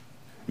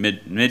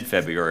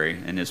 mid-February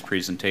in his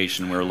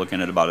presentation, we were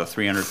looking at about a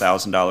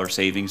 $300,000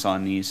 savings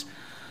on these.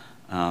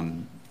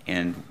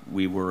 And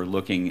we were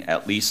looking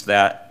at least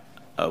that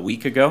a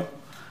week ago.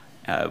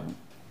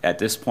 At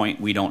this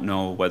point, we don't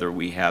know whether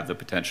we have the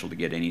potential to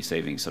get any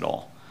savings at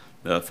all.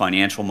 The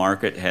financial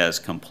market has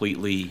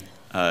completely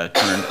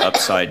turned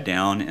upside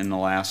down in the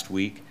last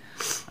week.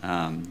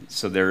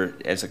 So there,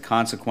 as a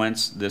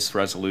consequence, this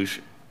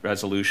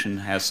resolution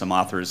has some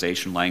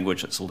authorization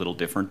language that's a little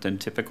different than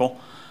typical.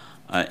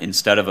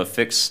 Instead of a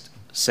fixed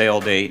sale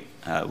date,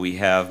 we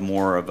have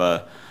more of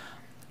a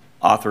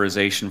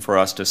authorization for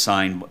us to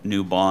sign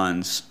new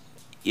bonds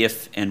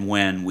if and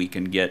when we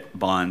can get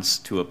bonds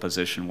to a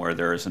position where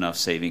there is enough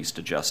savings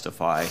to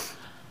justify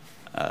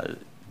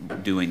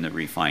doing the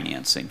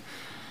refinancing.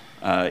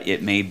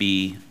 It may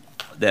be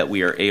that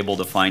we are able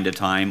to find a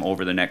time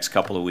over the next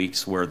couple of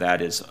weeks where that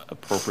is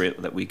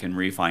appropriate, that we can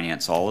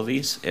refinance all of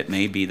these. It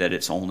may be that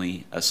it's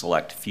only a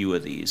select few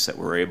of these that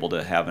we're able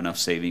to have enough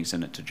savings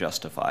in it to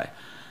justify.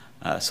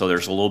 So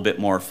there's a little bit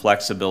more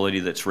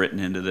flexibility that's written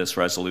into this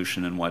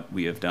resolution than what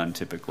we have done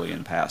typically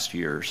in past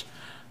years.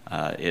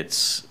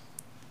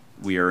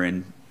 We are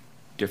in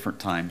different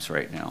times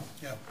right now.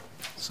 Yeah.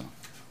 So.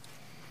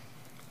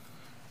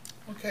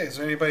 Okay, is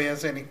there anybody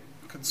has any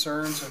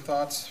concerns or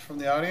thoughts from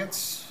the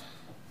audience?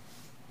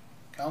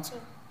 Council?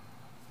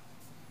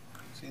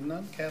 Seeing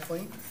none.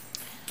 Kathleen?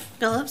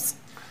 Phillips,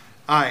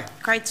 Aye.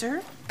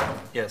 Kreitzer,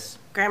 Yes.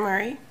 Graham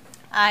Murray,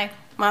 Aye.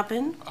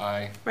 Mopin,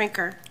 Aye.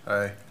 Rinker.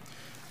 Aye.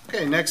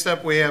 Okay, next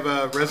up, we have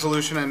a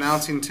resolution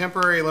announcing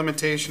temporary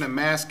limitation of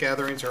mass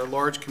gatherings or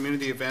large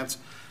community events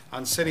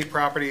on city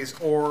properties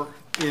or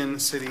in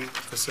city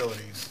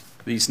facilities.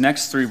 These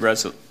next three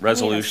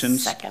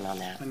resolutions. Second on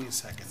that. I need a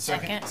second.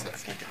 Second.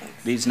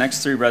 These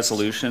next three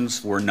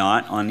resolutions were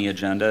not on the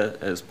agenda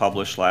as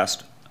published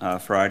last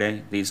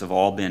Friday. These have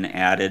all been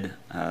added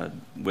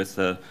with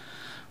the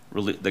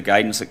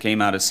guidance that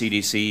came out of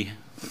CDC,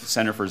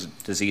 Center for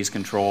Disease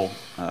Control,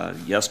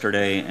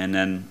 yesterday, and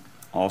then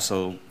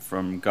also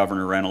from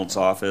Governor Reynolds'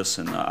 office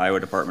and the Iowa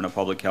Department of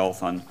Public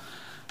Health on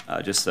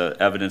just the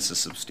evidence of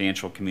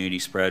substantial community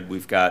spread.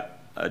 We've got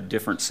a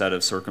different set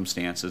of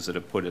circumstances that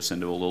have put us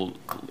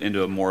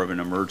into a more of an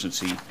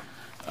emergency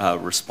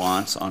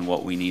response on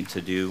what we need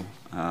to do.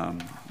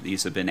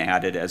 These have been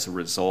added as a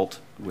result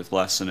with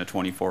less than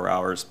 24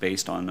 hours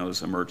based on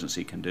those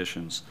emergency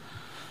conditions.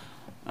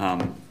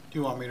 Do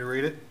you want me to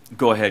read it?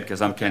 Go ahead,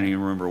 because I can't even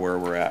remember where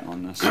we're at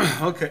on this.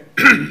 Okay.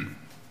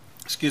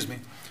 Excuse me.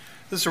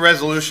 This is a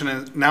resolution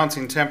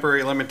announcing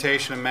temporary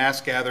limitation of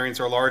mass gatherings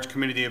or large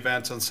community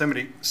events on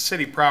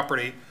city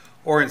property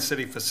or in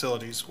city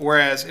facilities,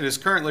 whereas it is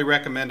currently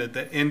recommended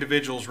that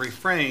individuals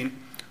refrain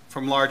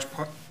from large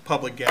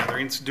public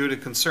gatherings due to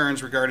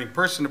concerns regarding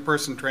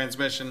person-to-person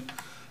transmission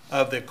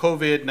of the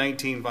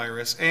COVID-19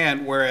 virus,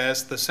 and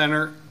whereas the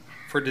Center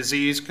for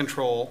Disease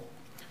Control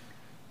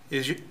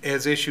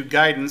has issued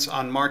guidance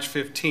on March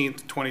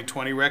 15th,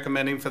 2020,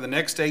 recommending for the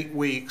next 8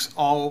 weeks,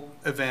 all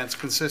events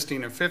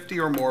consisting of 50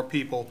 or more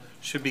people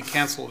should be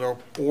canceled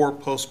or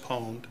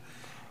postponed.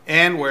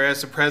 And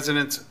whereas the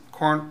President's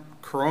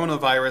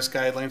coronavirus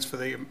guidelines for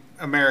the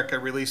America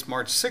released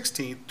March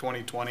 16th,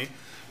 2020,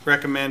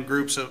 recommend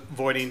groups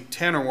avoiding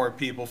 10 or more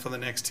people for the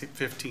next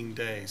 15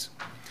 days.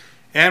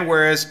 And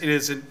whereas it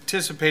is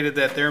anticipated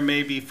that there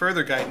may be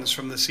further guidance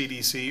from the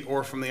CDC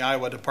or from the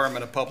Iowa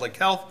Department of Public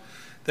Health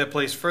that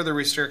place further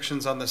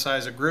restrictions on the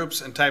size of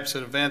groups and types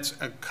of events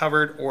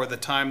covered or the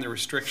time the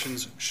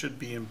restrictions should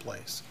be in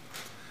place.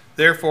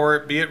 Therefore,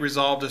 be it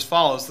resolved as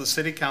follows: the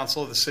City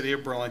Council of the City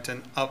of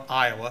Burlington of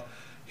Iowa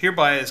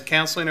hereby is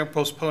canceling or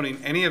postponing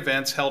any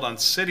events held on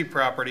city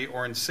property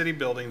or in city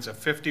buildings of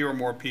 50 or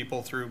more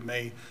people through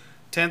May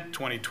 10th,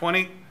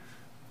 2020.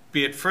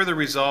 Be it further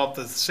resolved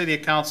that the City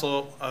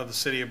Council of the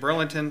City of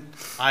Burlington,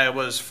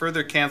 Iowa is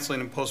further canceling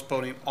and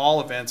postponing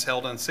all events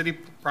held on city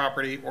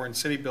property or in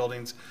city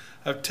buildings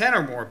of 10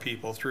 or more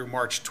people through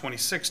March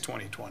 26,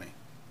 2020.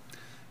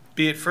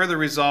 Be it further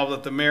resolved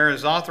that the mayor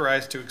is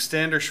authorized to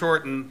extend or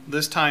shorten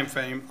this time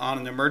frame on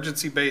an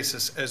emergency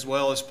basis, as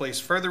well as place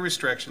further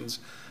restrictions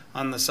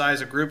on the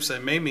size of groups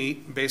that may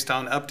meet based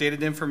on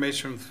updated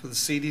information from the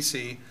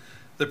CDC,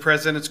 the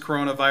President's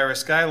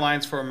coronavirus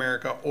guidelines for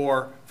America,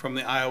 or from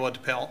the Iowa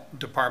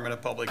Department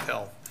of Public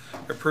Health.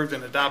 Approved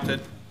and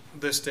adopted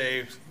this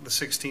day, the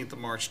 16th of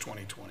March,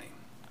 2020.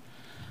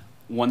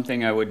 One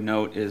thing I would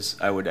note is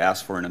I would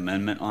ask for an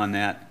amendment on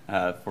that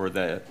for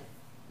the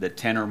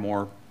 10 or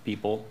more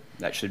people.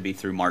 That should be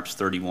through March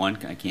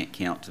 31. I can't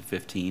count to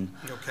 15.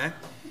 Okay.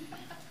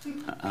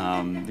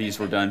 These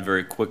were done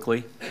very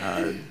quickly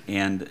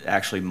and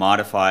actually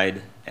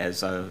modified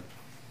as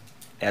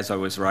I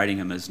was writing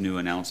them as new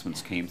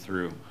announcements came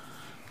through.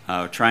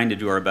 Trying to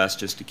do our best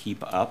just to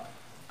keep up,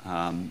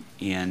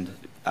 and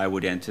I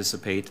would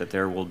anticipate that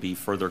there will be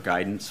further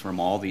guidance from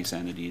all these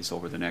entities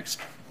over the next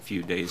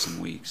few days and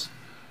weeks.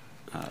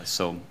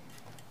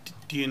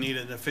 Do you need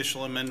an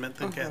official amendment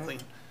then, Kathleen?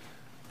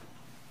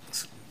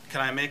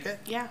 Can I make it?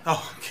 Yeah.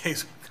 Oh, okay.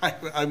 So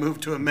I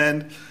move to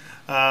amend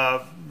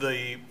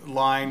the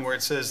line where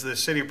it says the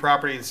city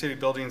property and city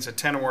buildings of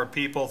 10 or more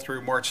people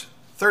through March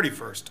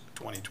 31st,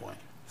 2020.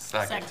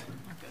 Second.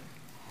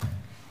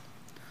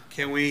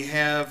 Can we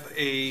have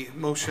a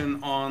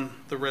motion on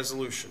the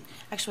resolution?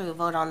 Actually, we'll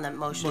vote on the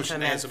motion to Motion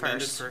amend as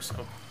amended first. first.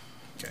 Oh,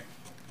 okay.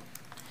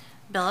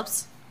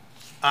 Phillips,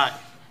 Aye.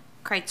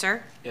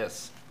 Kreitzer,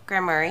 Yes.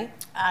 Graham Murray,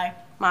 Aye.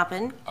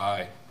 Mopin,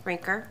 Aye.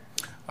 Rinker,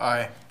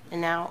 Aye.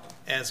 and now,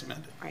 As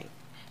amended. right.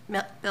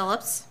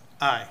 Phillips,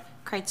 Aye.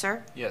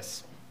 Kreitzer,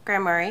 Yes.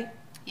 Graham Murray,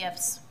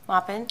 Yes.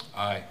 Mopin,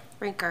 Aye.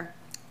 Rinker.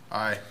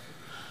 Aye.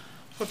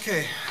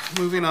 Okay,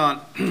 moving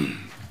on.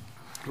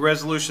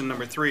 Resolution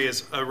number 3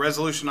 is a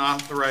resolution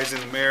authorizing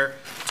the mayor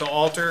to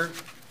alter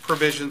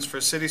provisions for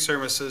city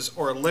services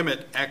or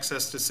limit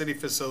access to city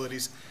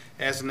facilities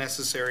as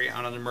necessary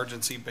on an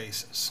emergency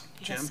basis.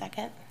 You Jim? have a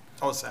second?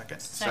 Oh, second.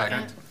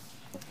 Second.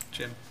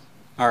 Jim?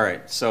 All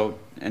right, so,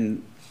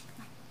 and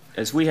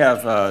as we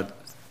have,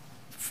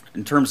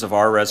 in terms of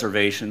our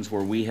reservations,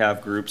 where we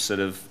have groups that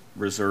have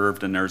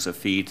reserved and there's a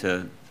fee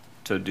to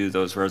do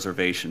those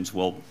reservations,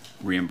 we'll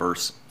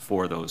reimburse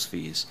for those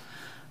fees.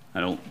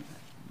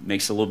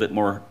 Makes it a little bit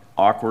more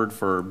awkward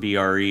for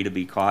BRE to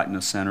be caught in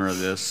the center of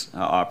this,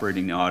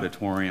 operating the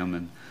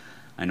auditorium,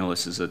 and I know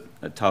this is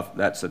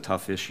that's a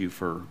tough issue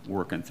for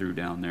working through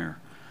down there.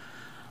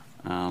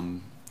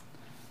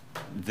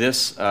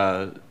 This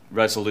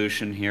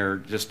resolution here,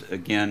 just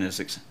again,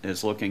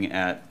 is looking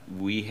at,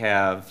 we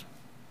have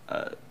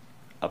a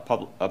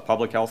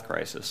public health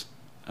crisis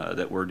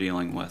that we're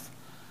dealing with,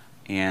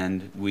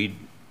 and we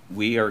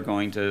are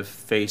going to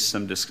face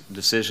some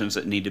decisions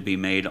that need to be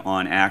made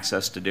on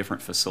access to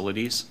different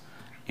facilities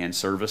and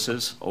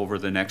services over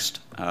the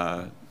next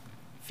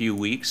few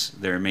weeks.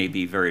 There may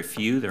be very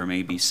few, there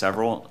may be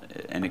several,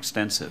 and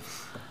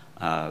extensive.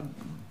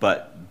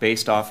 But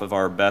based off of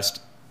our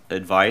best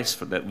advice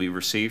that we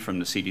received from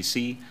the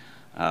CDC,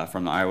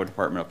 from the Iowa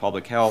Department of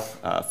Public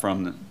Health,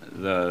 from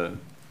the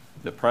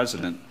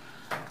president,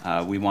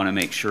 we want to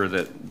make sure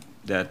that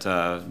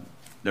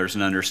there's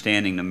an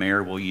understanding the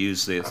mayor will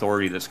use the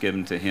authority that's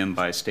given to him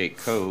by state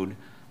code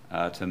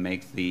to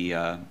make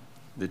the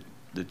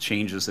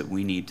changes that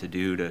we need to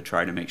do to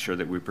try to make sure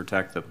that we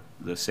protect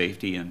the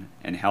safety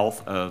and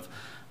health of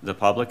the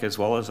public as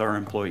well as our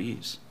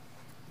employees,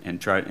 and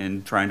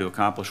trying to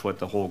accomplish what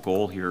the whole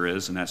goal here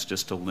is, and that's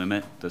just to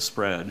limit the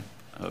spread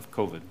of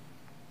COVID.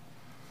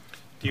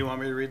 Do you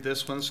want me to read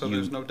this one so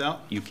there's no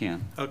doubt? You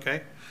can.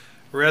 Okay.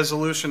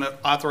 Resolution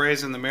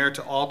authorizing the mayor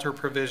to alter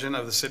provision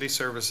of the city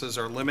services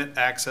or limit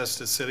access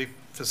to city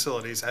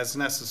facilities as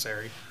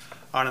necessary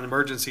on an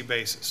emergency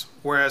basis.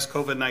 Whereas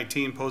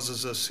COVID-19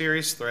 poses a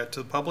serious threat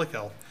to public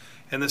health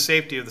and the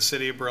safety of the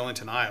city of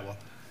Burlington, Iowa,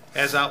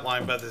 as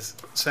outlined by the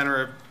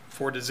Center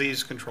for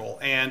Disease Control.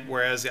 And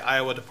whereas the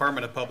Iowa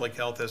Department of Public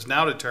Health has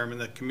now determined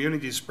that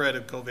community spread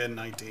of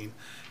COVID-19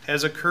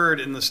 has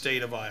occurred in the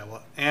state of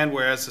Iowa. And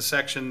whereas the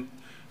section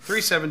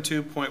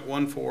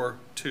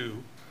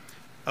 372.142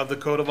 of the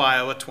Code of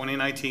Iowa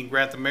 2019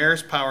 grant the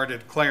mayor's power to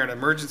declare an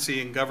emergency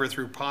and govern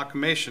through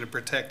proclamation to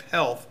protect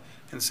health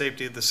and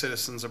safety of the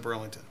citizens of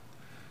Burlington.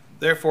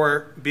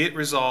 Therefore, be it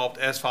resolved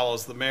as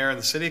follows: the mayor and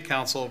the city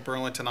council of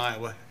Burlington,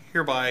 Iowa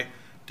hereby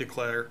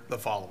declare the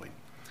following: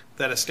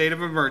 that a state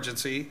of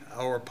emergency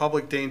or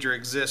public danger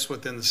exists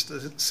within the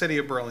city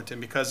of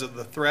Burlington because of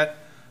the threat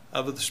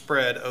of the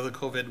spread of the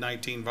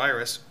COVID-19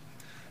 virus,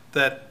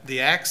 that the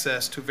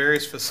access to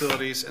various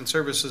facilities and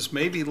services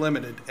may be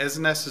limited as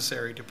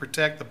necessary to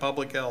protect the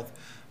public health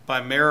by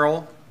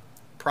mayoral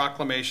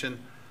proclamation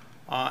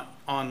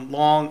on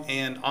long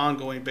and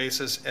ongoing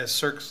basis as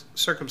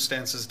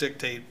circumstances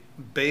dictate,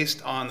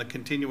 based on the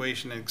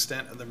continuation and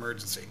extent of the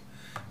emergency.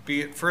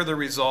 Be it further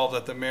resolved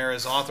that the mayor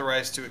is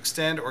authorized to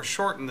extend or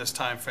shorten this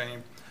time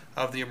frame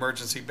of the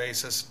emergency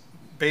basis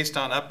based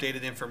on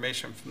updated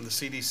information from the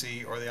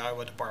CDC or the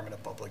Iowa Department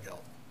of Public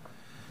Health.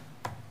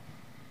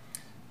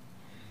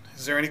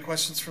 Is there any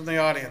questions from the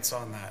audience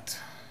on that?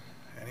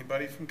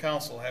 Anybody from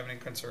council have any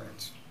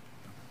concerns?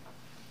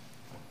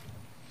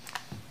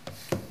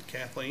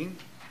 Kathleen?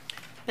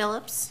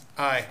 Phillips,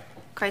 Aye.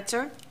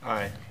 Kreitzer,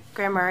 Aye.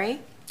 Graham Murray,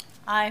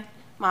 Aye.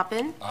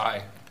 Mopin,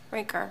 Aye.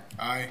 Rinker.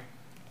 Aye.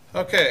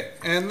 Okay,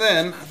 and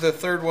then the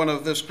third one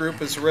of this group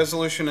is a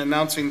resolution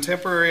announcing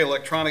temporary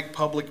electronic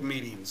public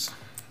meetings.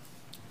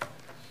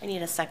 I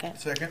need a second.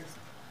 Second.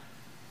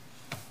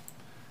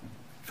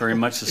 Very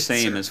much the Yes,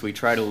 same sir. as we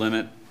try to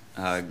limit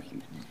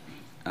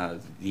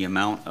the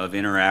amount of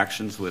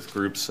interactions with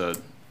groups,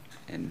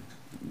 and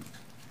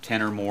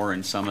 10 or more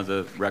in some of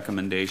the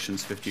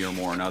recommendations, 50 or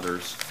more in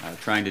others,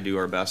 trying to do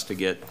our best to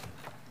get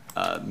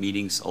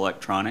meetings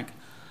electronic.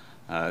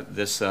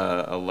 This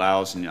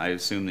allows, and I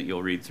assume that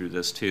you'll read through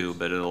this too,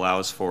 but it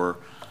allows for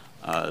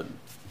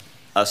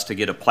us to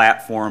get a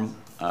platform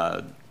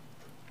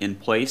in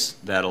place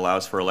that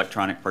allows for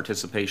electronic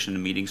participation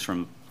in meetings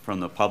from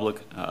the public,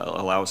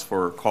 allows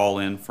for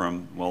call-in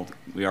from, well,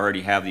 we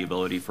already have the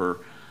ability for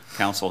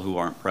council who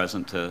aren't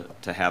present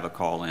to have a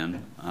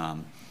call-in.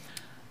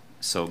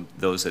 So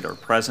those that are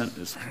present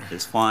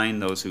is fine.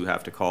 Those who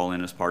have to call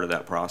in as part of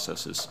that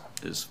process is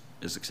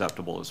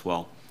acceptable as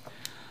well.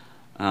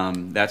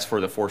 That's for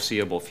the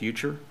foreseeable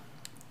future,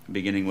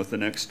 beginning with the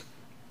next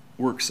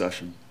work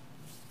session.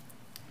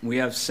 We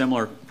have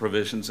similar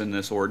provisions in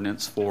this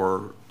ordinance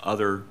for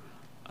other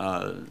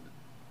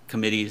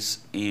committees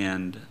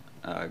and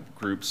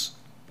groups,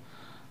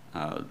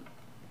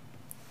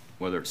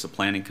 whether it's the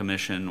Planning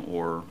Commission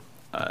or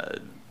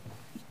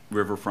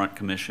Riverfront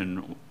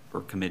Commission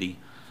or committee,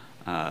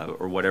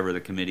 or whatever the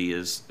committee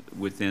is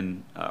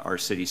within our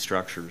city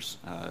structures.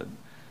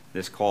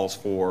 This calls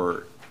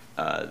for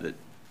the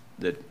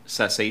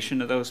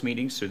cessation of those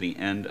meetings through the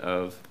end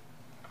of,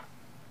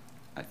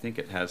 I think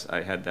it has,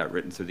 I had that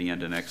written through the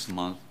end of next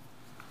month.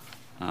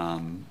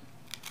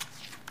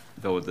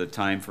 Though the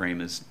time frame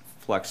is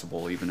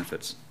flexible, even if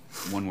it's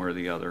one way or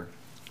the other.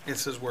 It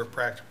says we're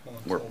practical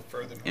until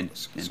further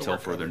notice. So Until we're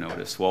further covered.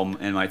 notice. Well,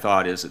 and my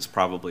thought is it's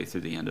probably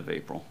through the end of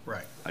April.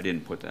 Right. I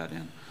didn't put that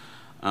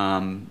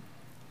in.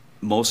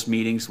 Most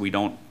meetings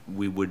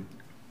we would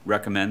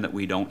recommend that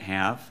we don't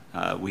have.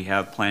 We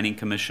have planning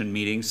commission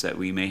meetings that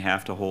we may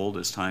have to hold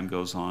as time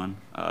goes on.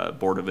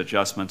 Board of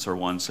Adjustments are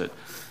ones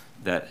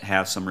that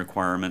have some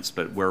requirements,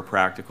 but where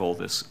practical,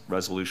 this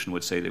resolution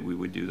would say that we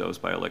would do those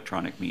by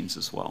electronic means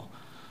as well.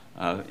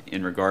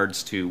 In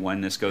regards to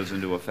when this goes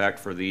into effect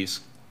for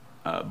these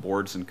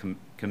boards and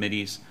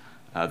committees,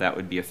 that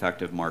would be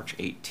effective March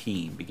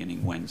 18,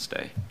 beginning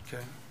Wednesday.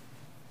 Okay.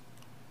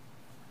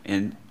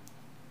 And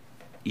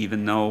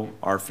even though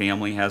our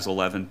family has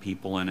 11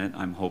 people in it,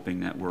 I'm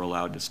hoping that we're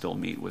allowed to still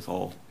meet with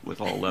all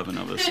 11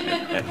 of us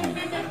at home.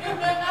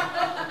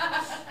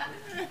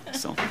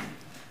 So,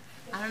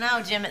 I don't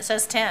know, Jim, it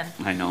says 10.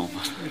 I know.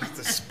 We have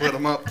to split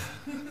them up.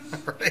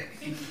 All right.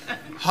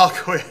 I'll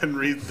go ahead and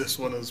read this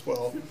one as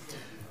well.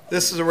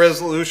 This is a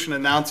resolution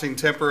announcing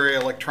temporary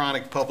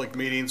electronic public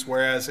meetings,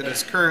 whereas it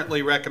is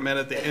currently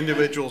recommended that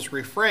individuals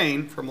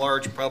refrain from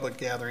large public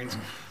gatherings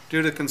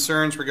due to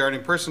concerns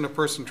regarding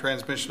person-to-person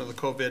transmission of the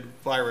COVID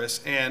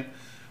virus, and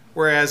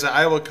whereas the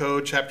Iowa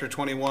Code, Chapter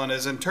 21,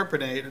 as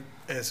interpreted,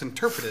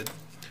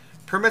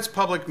 permits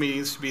public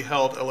meetings to be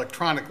held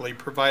electronically,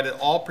 provided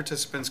all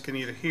participants can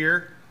either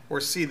hear or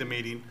see the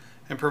meeting,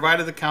 and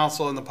provided the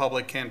council and the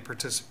public can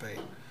participate.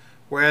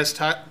 Whereas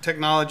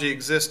technology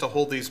exists to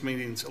hold these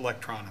meetings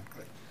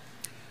electronically.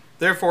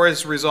 Therefore, it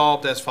is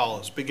resolved as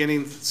follows.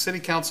 Beginning the City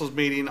Council's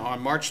meeting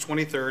on March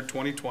 23rd,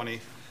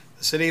 2020,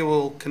 the city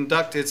will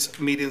conduct its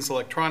meetings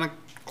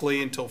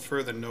electronically until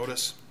further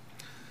notice.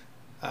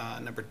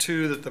 Number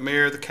 2, that the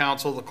mayor, the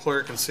council, the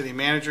clerk, and city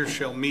manager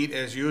shall meet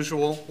as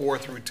usual or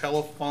through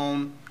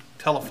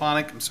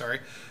telephonic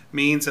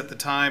means at the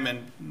time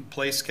and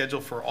place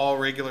scheduled for all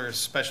regular and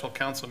special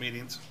council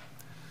meetings.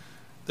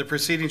 The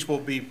proceedings will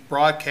be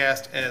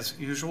broadcast as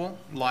usual,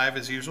 live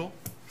as usual.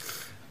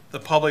 The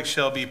public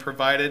shall be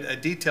provided a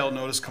detailed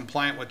notice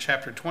compliant with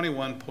Chapter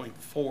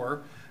 21.4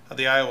 of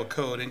the Iowa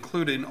Code,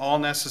 including all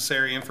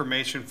necessary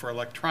information for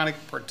electronic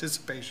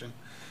participation,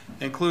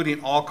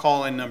 including all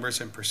call-in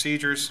numbers and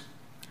procedures.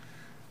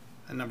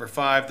 And number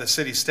 5, the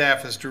city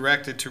staff is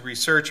directed to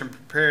research and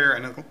prepare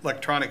an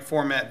electronic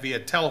format via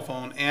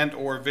telephone and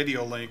or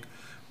video link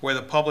where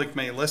the public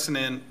may listen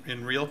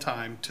in real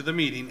time to the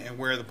meeting and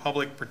where the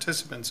public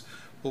participants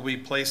will be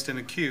placed in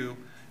a queue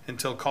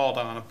until called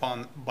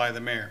on by the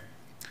mayor.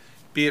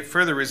 Be it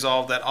further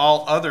resolved that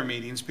all other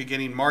meetings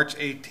beginning March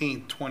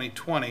 18,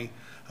 2020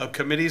 of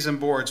committees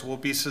and boards will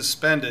be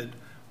suspended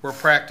where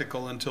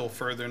practical until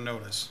further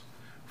notice.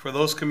 For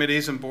those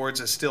committees and boards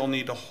that still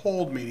need to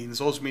hold meetings,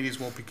 those meetings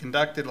will be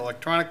conducted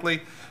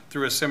electronically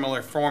through a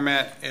similar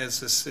format as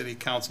the city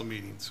council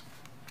meetings.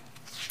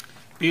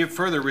 Be it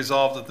further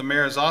resolved that the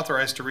mayor is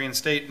authorized to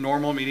reinstate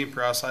normal meeting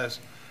process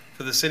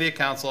for the city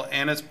council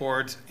and its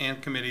boards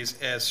and committees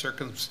as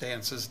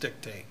circumstances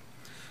dictate.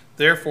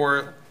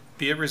 Therefore,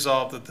 be it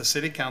resolved that the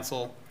city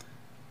council,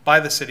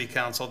 that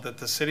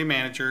the city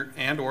manager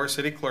and or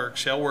city clerk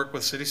shall work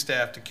with city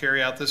staff to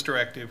carry out this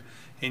directive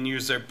and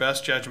use their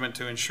best judgment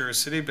to ensure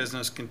city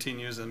business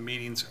continues and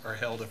meetings are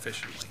held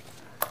efficiently.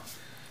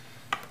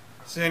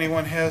 Does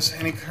anyone has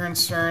any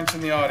concerns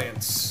in the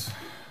audience?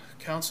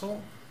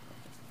 Council?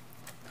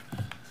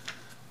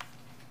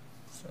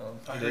 So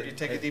I heard you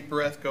take a deep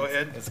breath. Go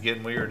ahead. It's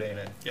getting weird, ain't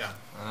it? Yeah.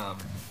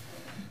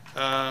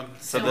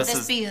 So Will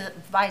this be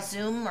by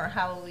Zoom, or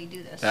how will we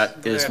do this?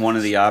 That is one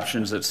of the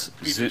options. That's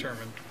Be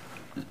determined.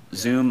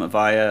 Zoom,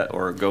 via,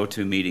 or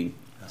GoToMeeting.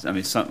 I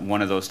mean,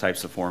 one of those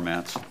types of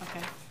formats.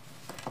 Okay.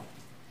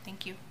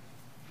 Thank you.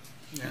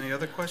 Any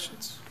other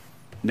questions?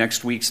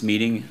 Next week's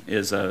meeting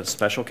is a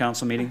special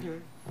council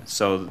meeting.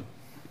 So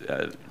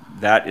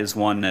that is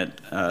one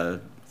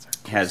that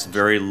has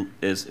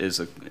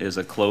is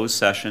a closed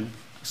session.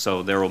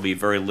 So there will be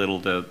very little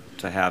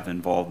to have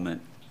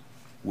involvement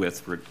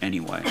with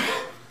anyway.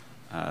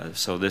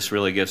 So this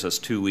really gives us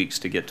 2 weeks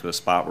to get to a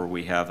spot where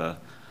we have a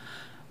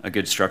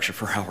good structure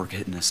for how we're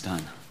getting this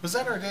done. Was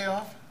that our day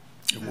off?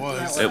 It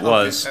was. It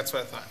was. That's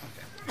what I thought.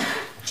 Okay.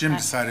 Jim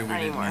decided we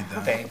didn't need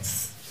that.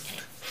 Thanks.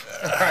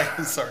 All right,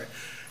 I'm sorry.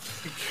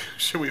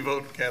 Should we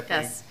vote,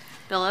 Kathleen? Yes.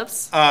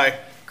 Phillips. Aye.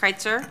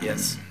 Kreitzer.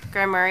 Yes.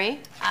 Graham Murray.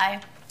 Aye.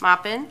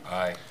 Mopin.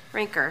 Aye.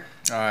 Rinker.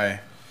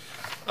 Aye.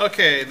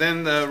 Okay,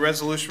 then the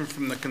resolution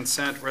from the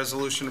consent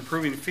resolution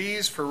approving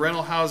fees for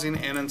rental housing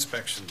and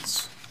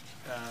inspections.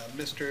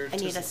 Mr. I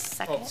need a Tisland.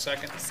 second. Oh,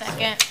 second.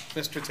 Second.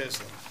 Mr.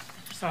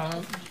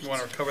 Tisland. You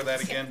want to cover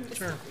that again?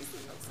 Sure.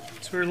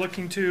 So we're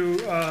looking to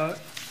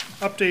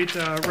update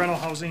rental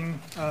housing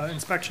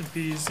inspection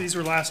fees. These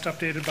were last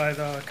updated by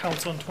the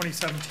council in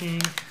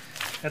 2017.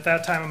 At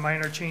that time, a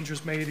minor change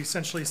was made,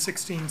 essentially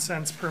 16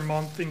 cents per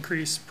month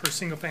increase per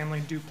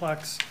single-family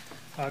duplex,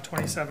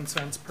 27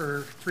 cents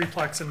per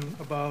threeplex and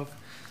above.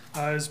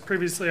 It was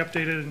previously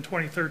updated in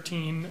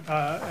 2013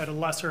 at a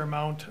lesser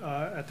amount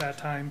at that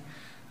time.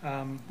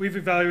 We've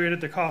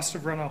evaluated the cost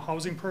of rental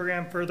housing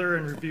program further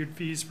and reviewed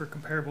fees for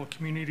comparable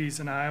communities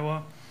in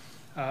Iowa.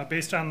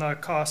 Based on the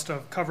cost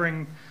of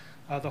covering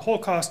the whole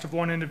cost of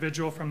one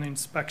individual from the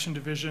inspection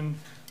division,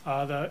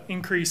 the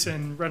increase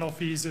in rental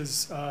fees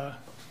is,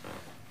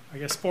 I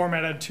guess,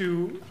 formatted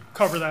to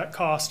cover that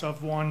cost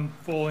of one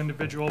full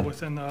individual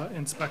within the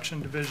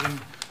inspection division,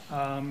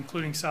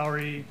 including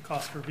salary,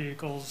 cost for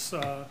vehicles,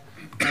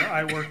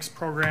 iWorks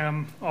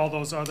program, all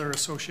those other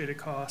associated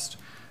costs.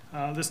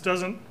 This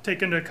doesn't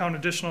take into account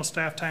additional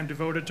staff time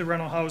devoted to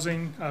rental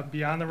housing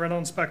beyond the rental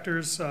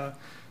inspectors,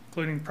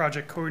 including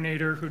project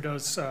coordinator who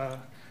does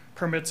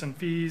permits and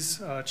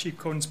fees, chief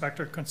code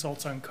inspector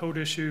consults on code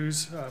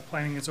issues,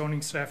 planning and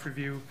zoning staff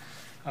review,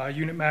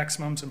 unit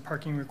maximums and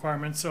parking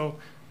requirements. So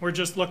we're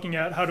just looking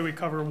at how do we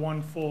cover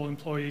one full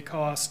employee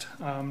cost,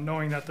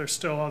 knowing that there's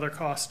still other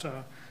costs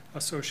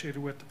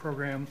associated with the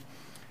program.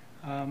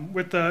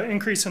 With the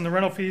increase in the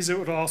rental fees, it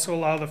would also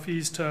allow the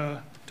fees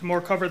to more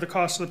cover the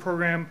cost of the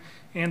program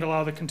and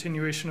allow the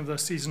continuation of the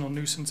seasonal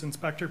nuisance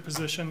inspector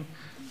position.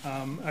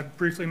 I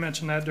briefly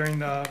mentioned that during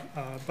the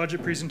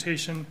budget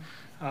presentation.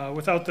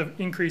 Without the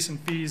increase in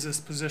fees, this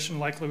position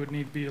likely would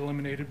need to be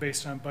eliminated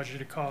based on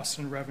budgeted costs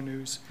and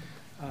revenues.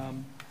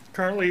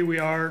 Currently, we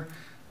are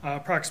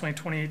approximately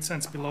 28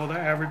 cents below the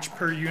average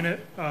per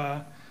unit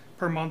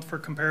per month for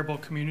comparable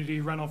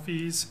community rental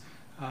fees.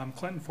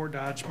 Clinton, Fort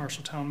Dodge,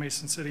 Marshalltown,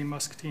 Mason City,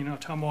 Muscatine,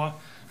 Ottumwa.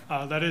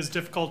 That is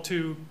difficult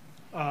to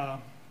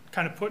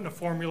kind of put in a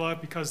formula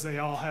because they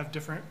all have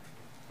different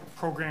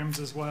programs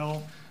as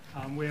well.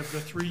 We have the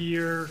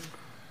 3-year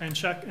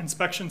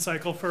inspection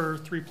cycle for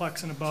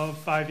 3-plex and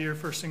above, 5-year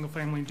for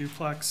single-family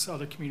duplex.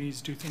 Other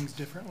communities do things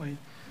differently.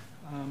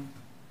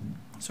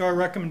 So our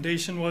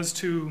recommendation was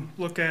to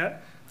look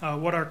at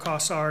what our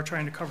costs are,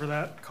 trying to cover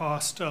that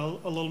cost a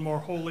little more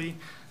wholly,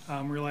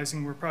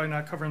 realizing we're probably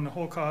not covering the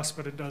whole cost,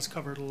 but it does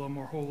cover it a little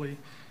more wholly,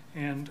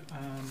 and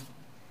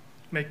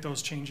make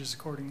those changes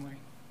accordingly.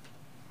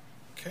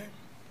 Okay.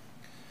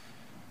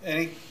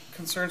 Any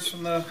concerns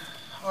from the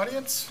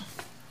audience?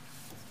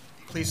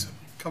 Please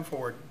come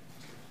forward.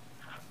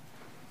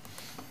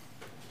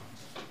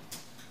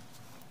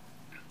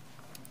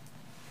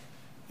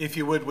 If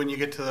you would, when you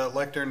get to the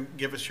lectern,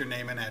 give us your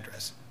name and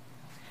address.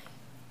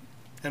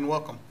 And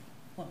welcome.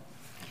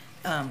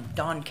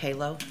 Dawn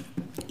Kalo,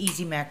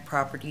 Easy Mac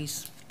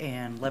Properties,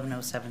 and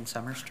 1107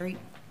 Summer Street.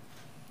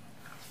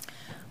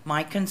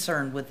 My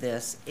concern with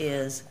this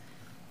is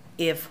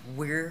if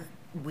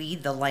we,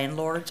 the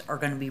landlords, are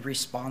going to be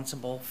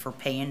responsible for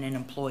paying an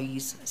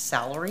employee's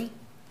salary,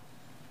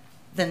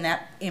 then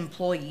that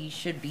employee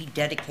should be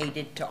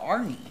dedicated to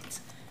our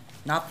needs,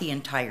 not the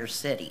entire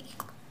city.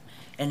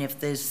 And if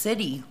the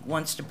city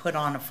wants to put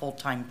on a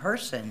full-time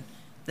person,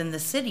 then the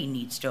city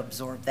needs to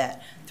absorb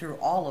that through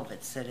all of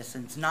its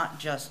citizens, not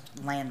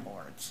just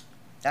landlords.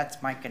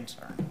 That's my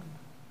concern.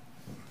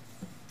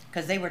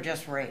 Because they were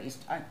just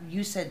raised.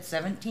 You said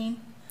 17?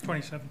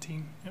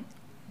 2017, yep.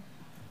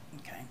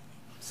 Okay,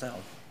 so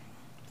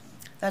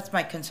that's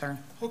my concern.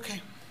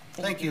 Okay,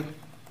 thank you.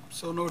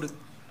 So noted.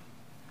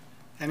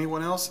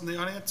 Anyone else in the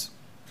audience?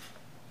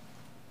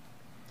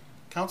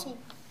 Council?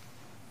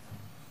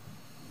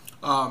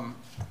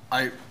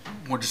 I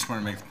just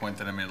want to make the point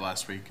that I made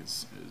last week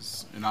is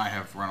and I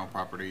have rental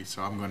property,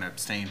 so I'm going to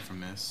abstain from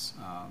this.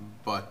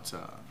 But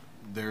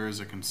there is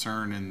a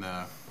concern in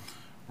the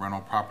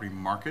rental property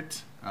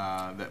market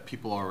that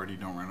people already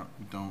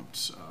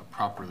don't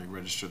properly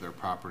register their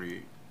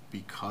property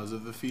because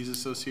of the fees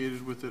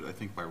associated with it. I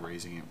think by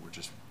raising it, we're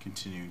just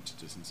continuing to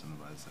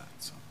disincentivize that.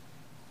 So.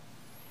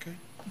 Okay.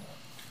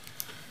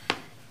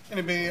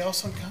 Anybody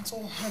else on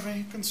council have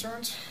any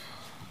concerns?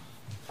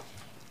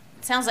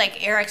 It sounds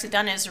like Eric's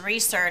done his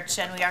research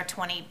and we are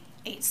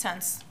 28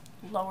 cents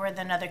lower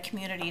than other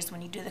communities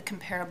when you do the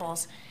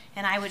comparables.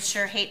 And I would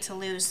sure hate to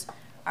lose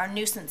our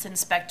nuisance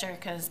inspector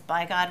because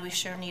by God, we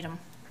sure need him.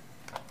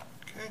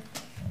 Okay.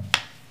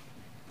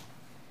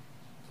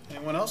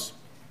 Anyone else?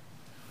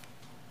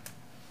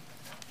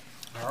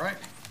 All right.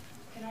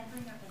 Can I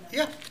bring up another?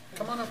 Yeah,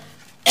 come on up.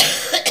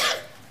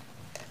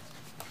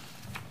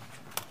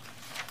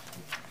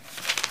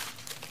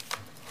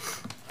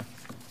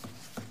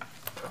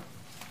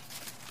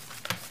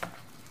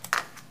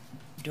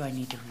 Do I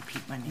need to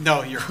repeat my name?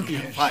 No, you're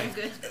fine.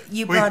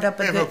 You brought up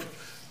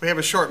we have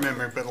a short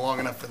memory, but long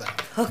enough for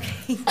that.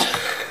 Okay.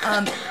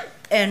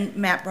 And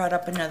Matt brought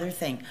up another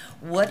thing.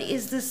 What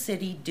is the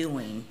city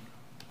doing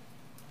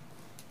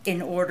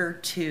in order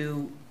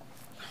to,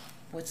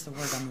 what's the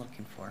word I'm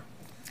looking for?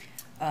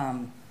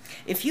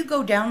 If you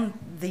go down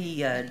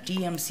the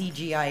DMC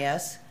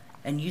GIS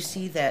and you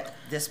see that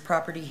this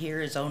property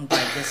here is owned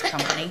by this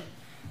company,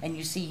 and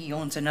you see he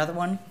owns another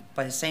one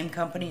by the same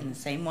company and the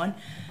same one,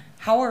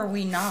 how are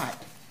we not?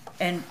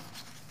 And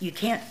you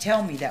can't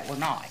tell me that we're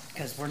not,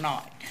 because we're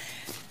not.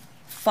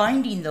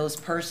 Finding those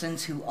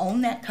persons who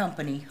own that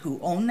company, who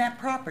own that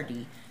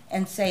property,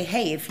 and say,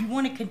 hey, if you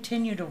want to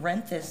continue to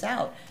rent this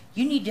out,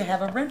 you need to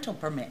have a rental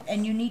permit,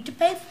 and you need to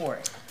pay for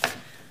it.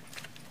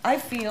 I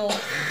feel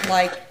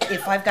like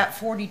if I've got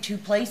 42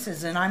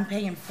 places and I'm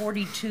paying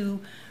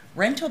 42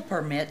 rental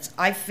permits,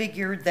 I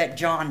figured that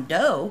John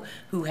Doe,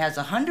 who has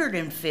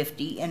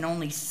 150 and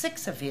only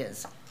 6 of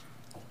his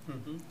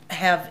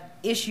have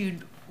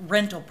issued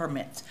rental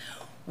permits.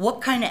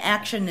 What kind of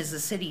action is the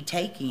city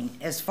taking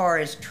as far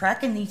as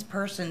tracking these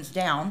persons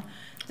down?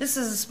 This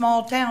is a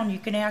small town. You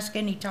can ask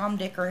any Tom,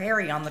 Dick, or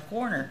Harry on the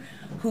corner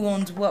who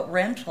owns what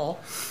rental.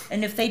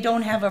 And if they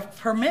don't have a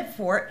permit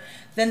for it,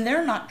 then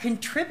they're not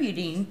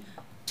contributing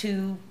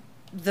to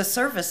the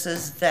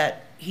services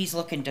that he's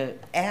looking to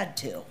add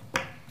to.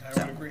 I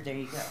So, would agree. there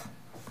you go.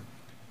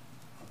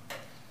 I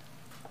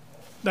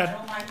That,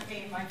 don't mind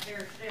paying my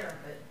fair share,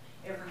 but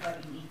everybody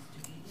needs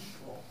to be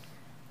equal.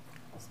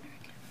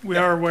 we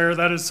are aware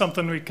that is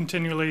something we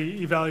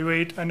continually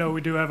evaluate. I know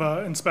we do have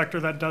an inspector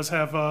that does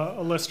have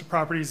a list of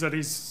properties that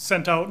he's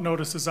sent out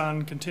notices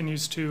on,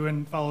 continues to,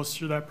 and follows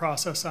through that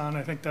process on.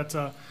 I think that's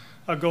a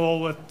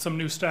goal with some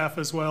new staff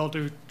as well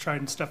to try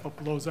and step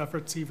up those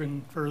efforts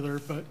even further.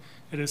 But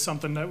it is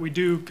something that we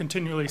do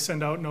continually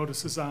send out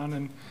notices on,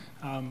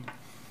 and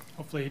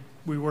hopefully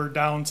we were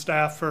down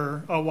staff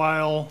for a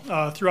while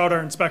throughout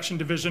our inspection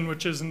division,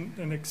 which isn't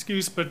an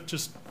excuse, but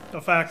just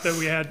a fact that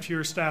we had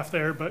fewer staff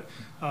there. But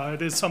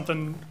it is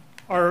something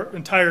our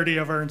entirety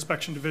of our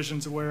inspection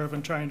division's aware of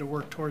and trying to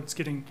work towards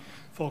getting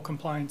full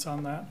compliance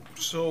on that.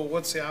 So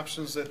what's the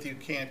options that you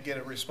can't get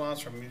a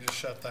response from? You just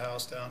shut the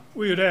house down?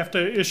 We would have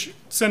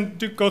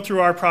to go through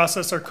our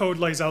process. Our code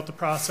lays out the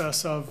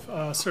process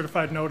of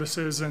certified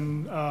notices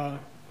and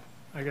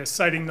I guess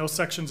citing those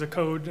sections of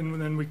code,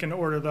 and then we can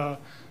order the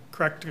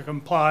correct to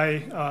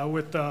comply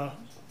with the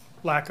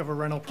lack of a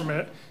rental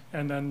permit,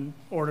 and then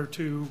order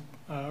to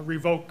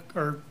revoke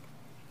or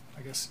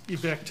I guess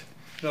evict.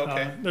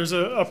 Okay. There's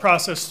a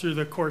process through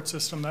the court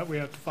system that we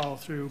have to follow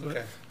through, but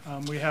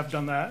Okay. we have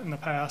done that in the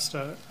past.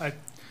 I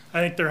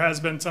think there has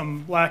been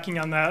some lacking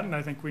on that, and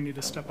I think we need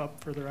to step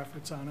up further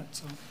efforts on it.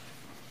 So,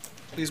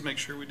 Please make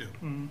sure we do.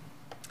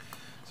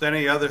 Is there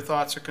any other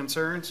thoughts or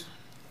concerns?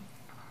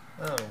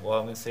 Oh, well,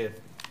 I'm gonna say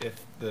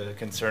if the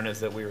concern is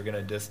that we were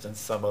gonna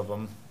distance some of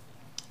them,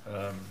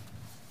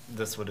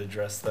 this would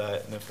address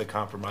that. And if the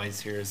compromise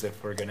here is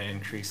if we're gonna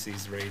increase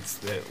these rates,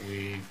 that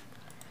we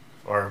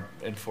or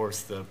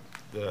enforce the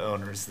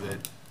owners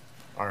that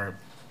aren't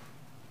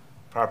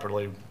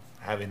properly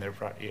having their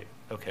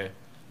okay.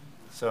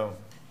 So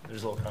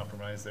there's a little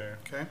compromise there.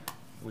 Okay.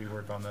 We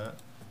work on that.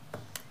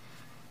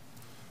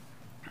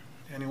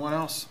 Anyone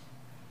else?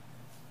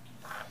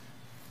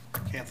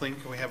 Kathleen,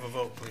 can we have a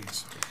vote,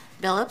 please?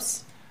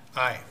 Phillips,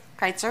 Aye.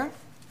 Kreitzer,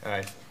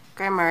 Aye.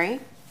 Graham Murray,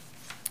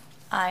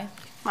 Aye.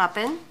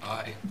 Mopin,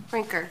 Aye.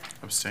 Rinker.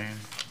 Abstain.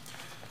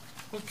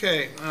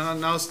 Okay,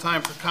 now it's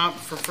time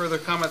for further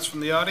comments from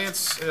the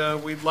audience.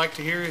 We'd like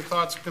to hear your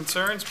thoughts and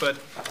concerns, but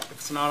if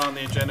it's not on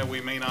the agenda, we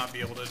may not be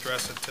able to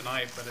address it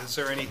tonight. But is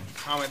there any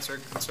comments or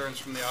concerns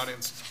from the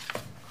audience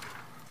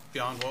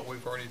beyond what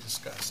we've already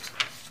discussed?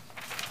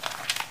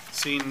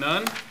 Seeing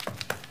none?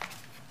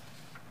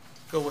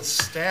 Go with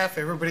staff.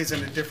 Everybody's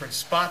in a different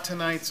spot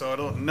tonight, so I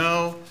don't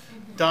know.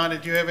 Don,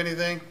 did you have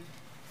anything?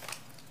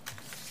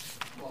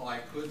 Well, I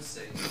could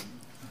say,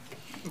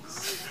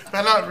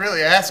 I'm not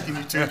really asking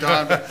you to,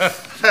 Don, but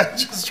I'm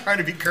just trying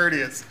to be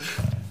courteous.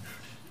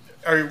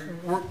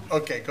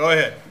 Okay, go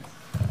ahead.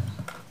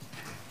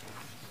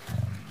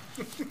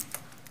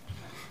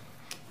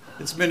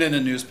 it's been in the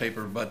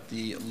newspaper, but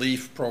the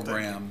LEAF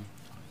program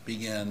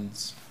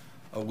begins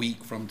a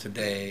week from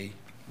today,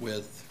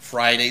 with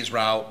Friday's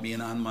route being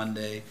on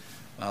Monday,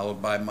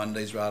 followed by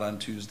Monday's route on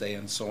Tuesday,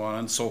 and so on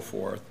and so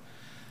forth.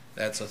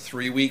 That's a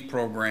 3-week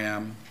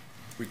program.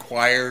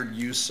 Required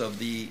use of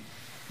the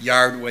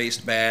yard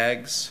waste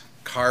bags.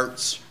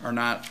 Carts are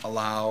not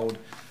allowed.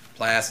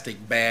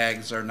 Plastic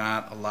bags are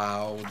not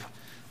allowed.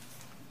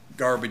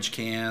 Garbage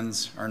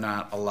cans are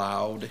not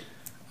allowed.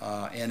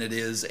 And it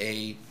is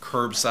a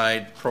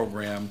curbside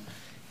program,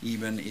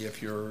 even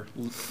if your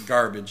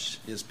garbage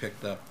is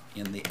picked up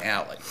in the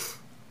alley.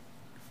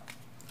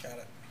 Got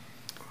it.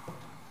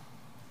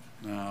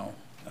 Now,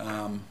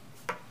 on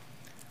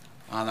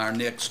our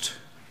next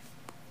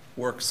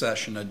work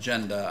session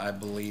agenda, I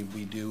believe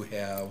we do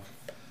have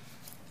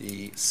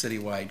the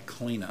citywide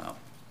cleanup.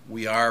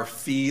 We are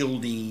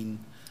fielding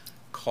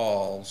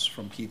calls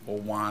from people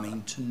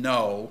wanting to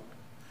know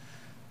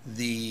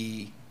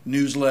the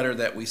newsletter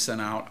that we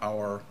sent out,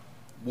 our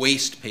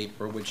waste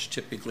paper, which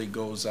typically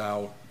goes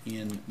out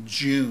in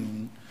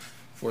June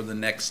for the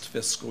next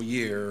fiscal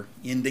year,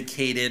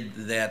 indicated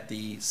that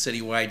the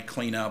citywide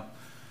cleanup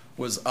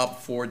was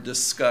up for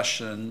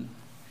discussion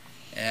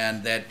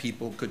and that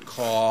people could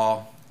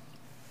call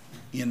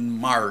in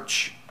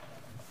March,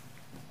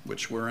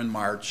 which we're in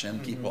March,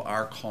 and people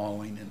are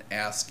calling and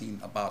asking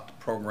about the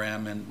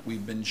program, and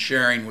we've been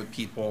sharing with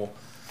people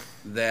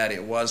that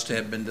it was to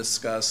have been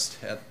discussed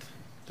at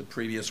the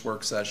previous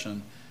work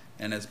session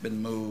and has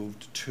been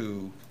moved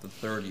to the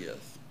 30th.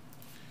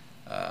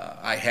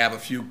 I have a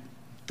few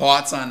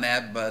thoughts on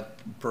that, but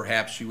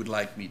perhaps you would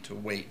like me to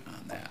wait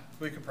on that.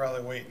 We could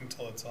probably wait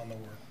until it's on the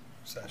work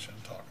session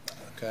and talk about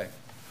it. Okay.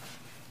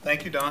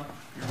 Thank you, Don.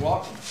 You're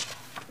welcome.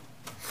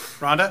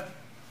 Rhonda?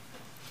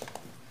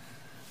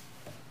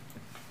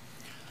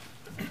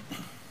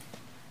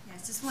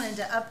 Yes, just wanted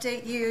to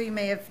update you. You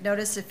may have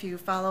noticed if you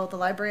follow the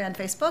library on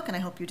Facebook, and I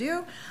hope you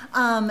do,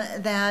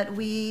 that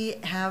we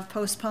have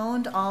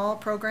postponed all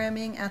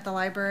programming at the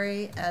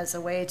library as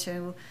a way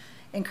to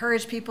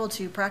encourage people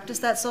to practice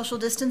that social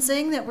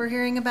distancing that we're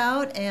hearing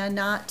about and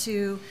not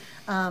to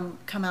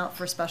come out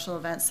for special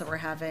events that we're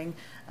having.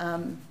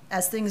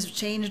 As things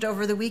changed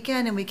over the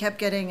weekend and we kept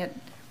getting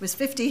was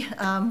 50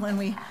 when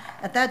we,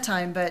 at that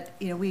time, but,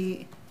 you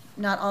know,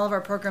 not all of our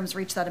programs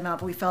reached that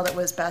amount, but we felt it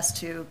was best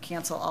to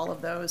cancel all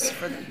of those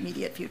for the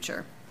immediate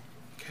future.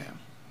 Okay.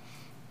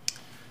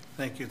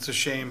 Thank you. It's a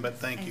shame, but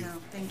thank you. I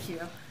know, thank you.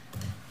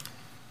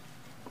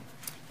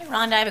 Hey,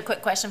 Rhonda, I have a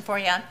quick question for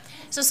you.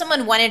 So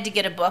someone wanted to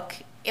get a book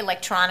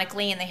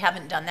electronically and they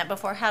haven't done that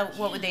before.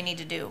 What would they need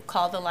to do?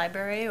 Call the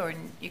library, or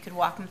you could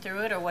walk them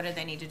through it, or what do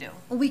they need to do?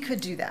 Well, we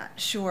could do that,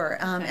 sure.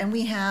 And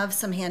we have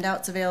some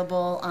handouts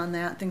available on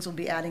that. Things will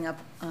be adding up.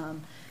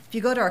 If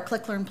you go to our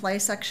Click, Learn, Play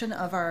section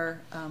of our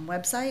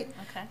website,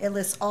 Okay. it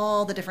lists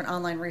all the different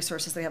online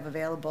resources they have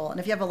available. And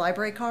if you have a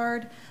library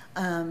card,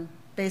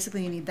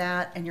 basically you need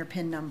that and your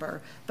PIN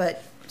number.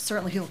 But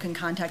certainly people can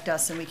contact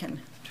us and we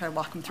can try to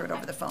walk them through it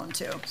over the phone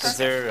too. Is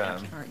there,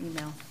 Or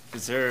email.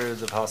 is there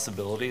the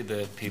possibility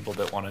that people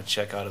that want to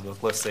check out a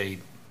book, let's say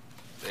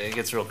it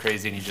gets real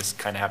crazy and you just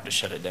kind of have to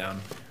shut it down,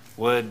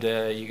 would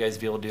you guys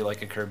be able to do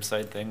like a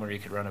curbside thing where you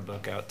could run a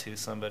book out to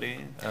somebody?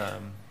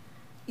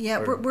 Yeah,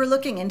 Or- we're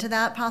looking into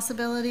that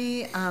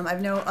possibility. I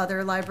know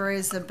other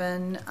libraries have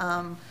been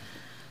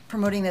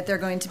promoting that they're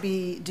going to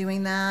be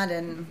doing that,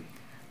 and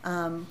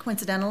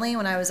coincidentally,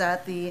 when I was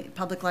at the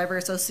Public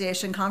Library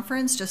Association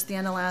conference just the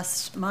end of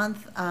last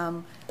month,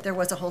 there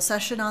was a whole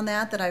session on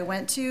that I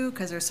went to,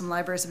 because there's some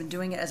libraries that have been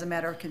doing it as a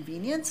matter of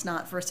convenience,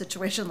 not for a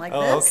situation like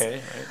this.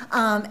 Okay,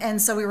 right.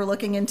 And so we were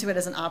looking into it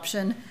as an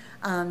option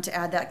to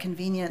add that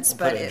convenience,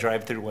 We'll but put a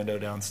drive-through window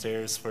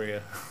downstairs for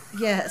you.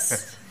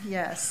 yes,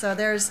 yes. So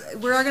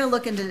we are going to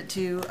look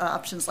into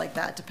options like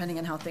that, depending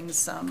on how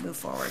things move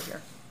forward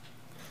here.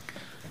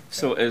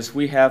 So as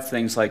we have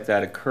things like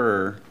that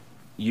occur,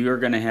 you're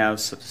going to have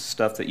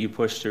stuff that you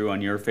push through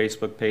on your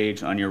Facebook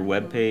page, on your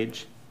web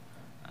page.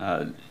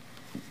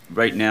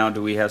 Right now,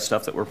 do we have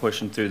stuff that we're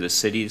pushing through the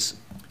city's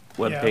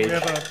web Yeah, page? we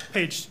have a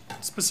page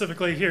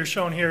specifically here,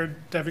 shown here,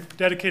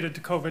 dedicated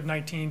to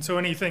COVID-19. So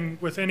anything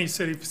with any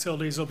city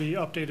facilities will be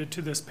updated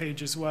to this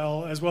page as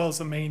well as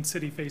the main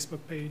city Facebook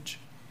page.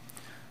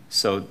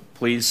 So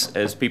please,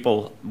 as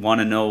people want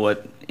to know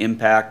what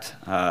impact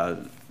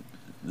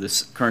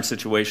this current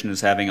situation is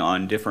having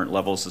on different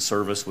levels of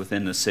service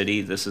within the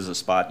city, this is a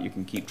spot you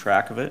can keep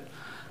track of it.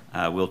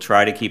 We'll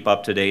try to keep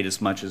up to date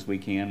as much as we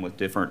can with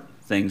different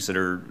things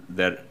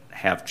that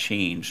have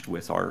changed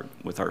with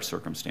our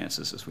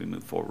circumstances as we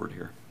move forward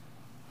here.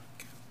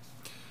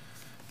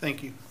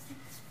 Thank you.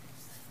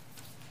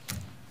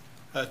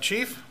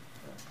 Chief?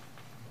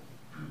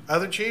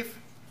 Other chief?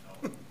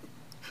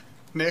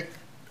 Nick?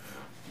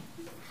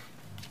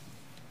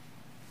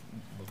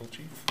 Little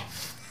chief?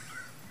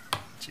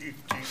 Chief,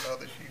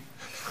 other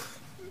chief.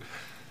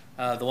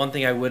 The one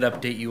thing I would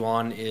update you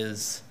on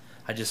is,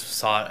 I just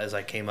saw it as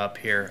I came up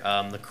here,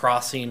 the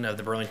crossing of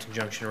the Burlington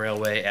Junction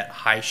Railway at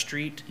High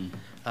Street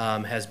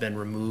has been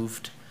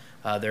removed.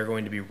 They're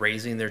going to be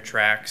raising their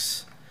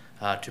tracks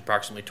to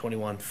approximately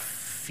 21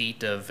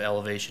 feet of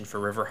elevation for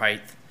river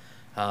height,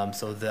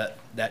 so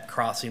that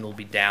crossing will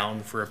be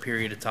down for a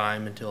period of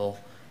time until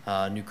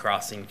new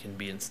crossing can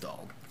be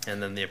installed,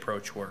 and then the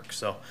approach works.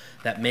 So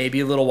that may be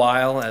a little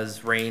while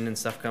as rain and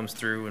stuff comes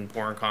through and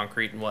pouring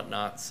concrete and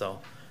whatnot, so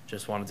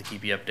just wanted to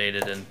keep you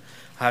updated. And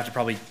I have to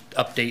probably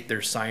update their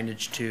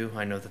signage too.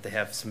 I know that they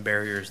have some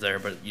barriers there,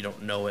 but you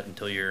don't know it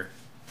until you're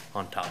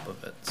on top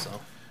of it.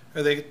 So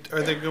Are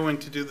they going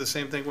to do the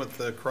same thing with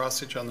the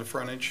crossage on the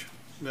frontage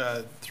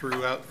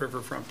throughout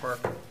Riverfront Park?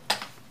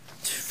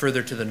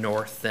 further to the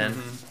north then,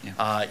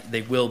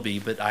 they will be,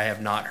 but I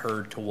have not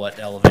heard to what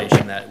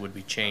elevation that would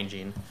be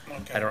changing.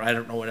 Okay. I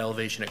don't know what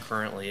elevation it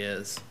currently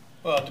is.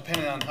 Well,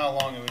 depending on how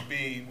long it would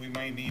be, we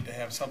may need to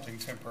have something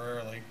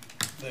temporarily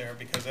there,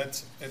 because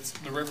it's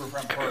the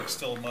Riverfront Park's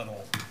still a mud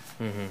hole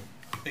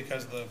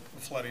because of the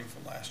flooding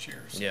from last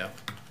year. So. Yeah.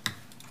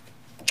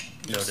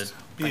 Noted.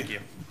 Thank you.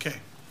 Okay,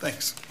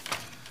 thanks.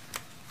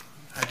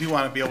 I do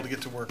want to be able to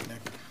get to work, Nick.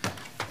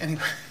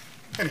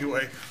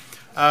 Anyway,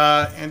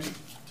 Angie,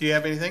 do you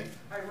have anything?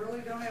 I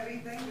really don't have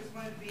anything, just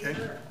wanted to be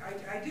here.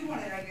 I do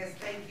want to, I guess,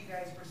 thank you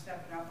guys for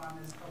stepping up on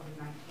this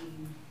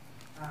COVID-19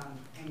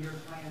 and your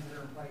plans that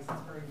are in place.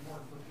 It's very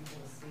important for people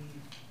to see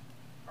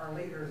our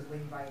leaders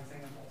lead by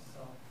example,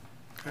 so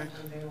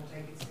hopefully they will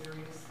take it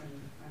serious and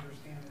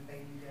understand that they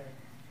need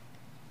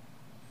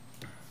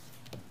to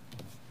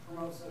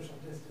promote social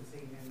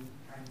distancing and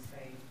try and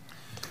stay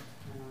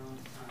on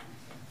time.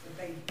 So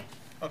thank you.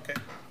 Okay.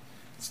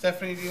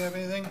 Stephanie, do you have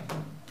anything?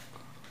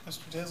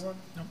 Mr. Tislin?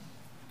 No.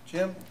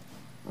 Jim?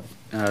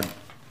 A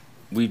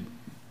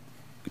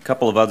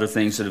couple of other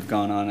things that have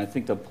gone on. I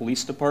think the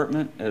police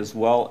department, as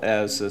well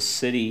as the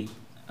city's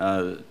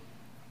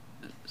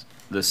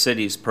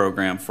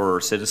program for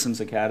Citizens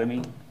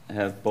Academy,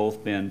 have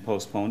both been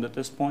postponed at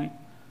this point.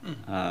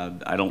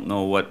 I don't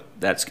know what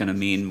that's going to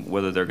mean,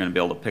 whether they're going to be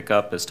able to pick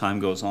up as time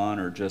goes on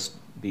or just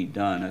be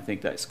done. I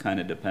think that's kind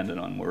of dependent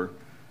on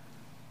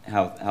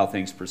how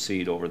things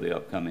proceed over the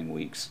upcoming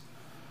weeks.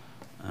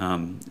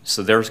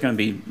 So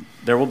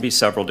there will be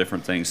several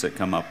different things that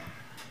come up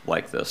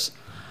like this.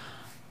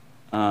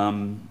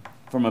 From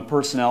a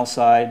personnel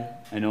side,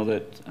 I know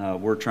that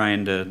we're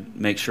trying to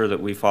make sure that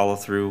we follow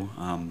through.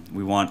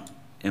 We want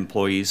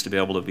employees to be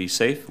able to be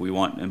safe. We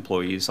want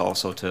employees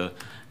also to,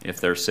 if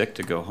they're sick,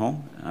 to go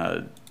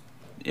home.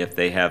 If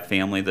they have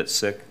family that's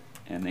sick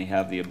and they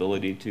have the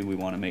ability to, we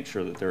want to make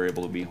sure that they're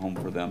able to be home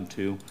for them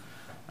too.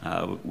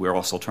 We're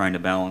also trying to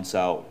balance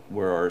out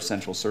where our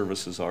essential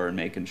services are and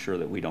making sure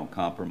that we don't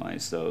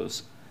compromise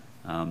those.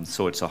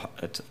 So it's a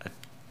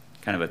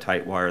kind of a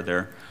tight wire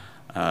there.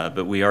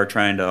 But we are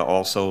trying to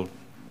also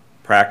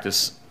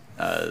practice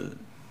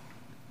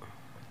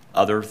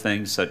other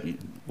things, that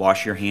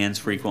wash your hands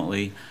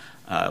frequently,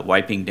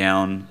 wiping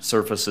down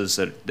surfaces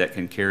that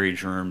can carry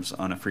germs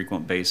on a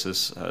frequent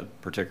basis,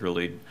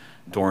 particularly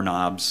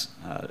doorknobs,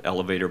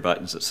 elevator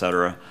buttons,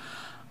 etc.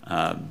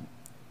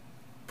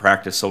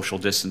 Practice social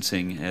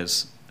distancing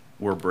as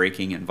we're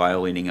breaking and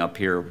violating up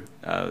here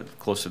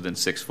closer than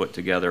 6 foot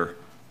together.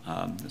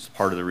 It's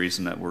part of the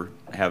reason that we're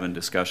having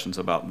discussions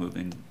about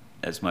moving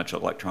as much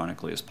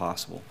electronically as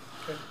possible.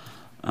 Okay.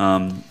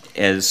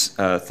 As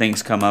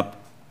things come up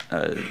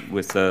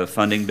with the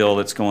funding bill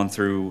that's going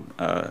through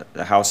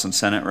the House and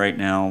Senate right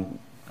now,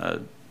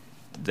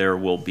 there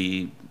will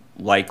be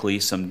likely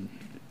some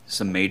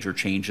major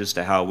changes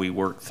to how we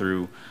work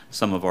through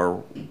some of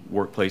our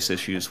workplace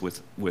issues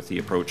with the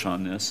approach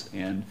on this,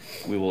 and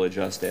we will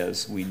adjust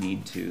as we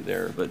need to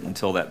there. But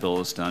until that bill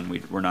is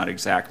done, we're not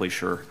exactly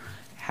sure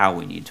how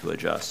we need to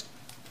adjust.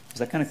 Does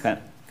that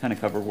kind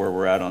of cover where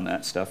we're at on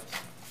that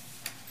stuff?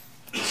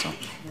 So.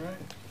 All right,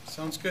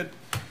 sounds good.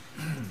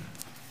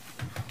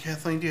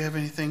 Kathleen, do you have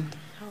anything?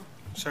 No.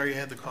 Sorry you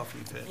had the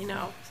coughing fit. You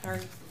know, sorry.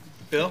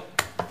 Bill?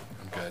 I'm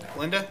good.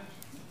 Linda?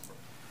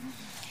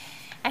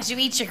 As you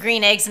eat your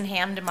green eggs and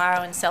ham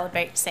tomorrow and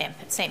celebrate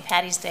St.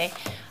 Patty's Day,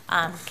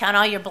 count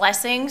all your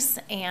blessings,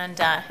 and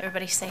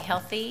everybody stay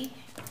healthy.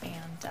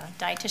 And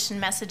dietitian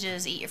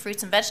messages: eat your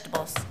fruits and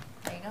vegetables.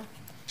 There you go.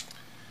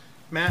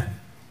 Matt?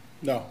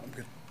 No, I'm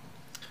good.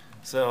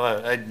 So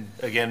I,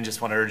 again,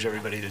 just want to urge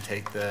everybody to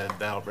take the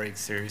outbreak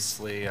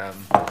seriously.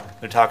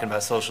 They're talking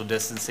about social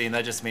distancing.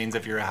 That just means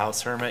if you're a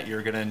house hermit,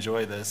 you're going to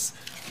enjoy this.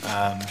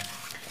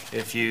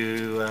 If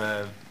you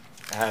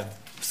have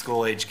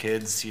school-age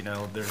kids, you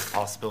know, there's a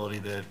possibility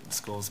that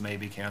schools may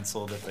be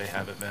canceled if they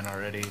haven't been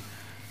already.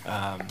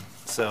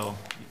 So,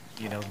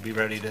 you know, be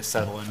ready to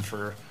settle in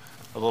for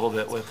a little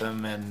bit with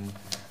them. And,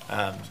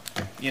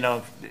 you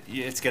know,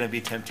 it's going to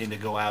be tempting to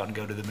go out and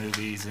go to the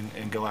movies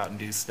and go out and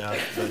do stuff.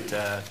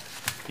 But,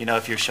 you know,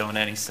 if you're showing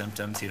any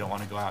symptoms, you don't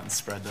want to go out and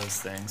spread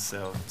those things.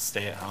 So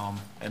stay at home.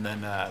 And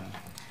then,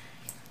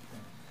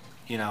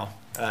 you know,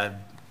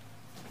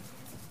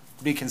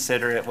 be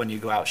considerate when you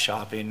go out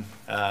shopping.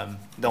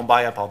 Don't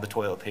buy up all the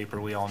toilet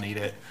paper. We all need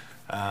it.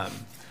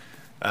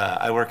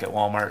 I work at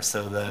Walmart,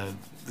 so the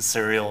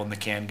cereal and the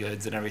canned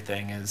goods and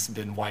everything has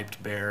been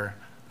wiped bare.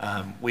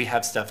 We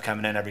have stuff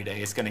coming in every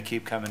day. It's going to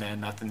keep coming in.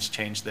 Nothing's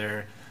changed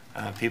there.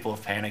 People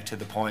have panicked to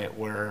the point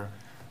where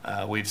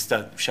we've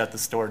shut the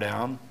store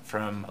down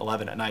from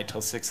 11 at night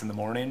till 6 in the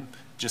morning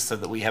just so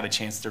that we have a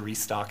chance to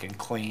restock and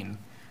clean,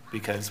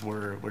 because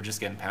we're just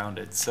getting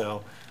pounded.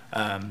 So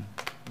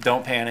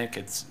don't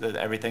panic.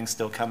 Everything's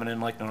still coming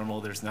in like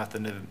normal. There's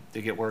nothing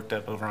to get worked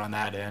up over on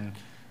that end.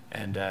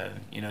 And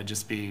you know,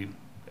 just be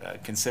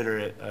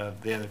considerate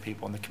of the other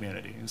people in the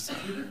community. So.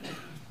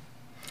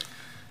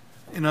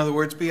 In other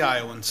words, be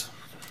Iowans.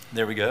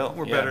 There we go.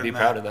 We're better be than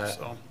proud that, of that.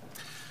 So.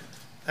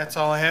 That's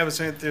all I have. Is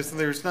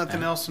there's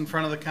nothing else in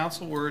front of the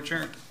council. We're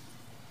adjourned.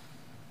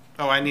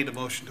 Oh, I need a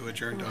motion to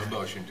adjourn. A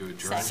motion to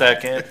adjourn.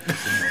 Second.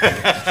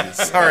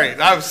 Sorry,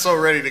 I was so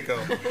ready to go.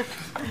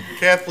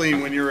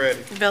 Kathleen, when you're ready.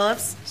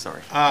 Phillips.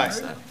 Sorry. Aye.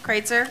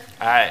 Kreitzer.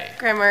 Aye.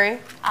 Graham Murray.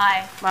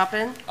 Aye.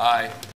 Mopin. Aye.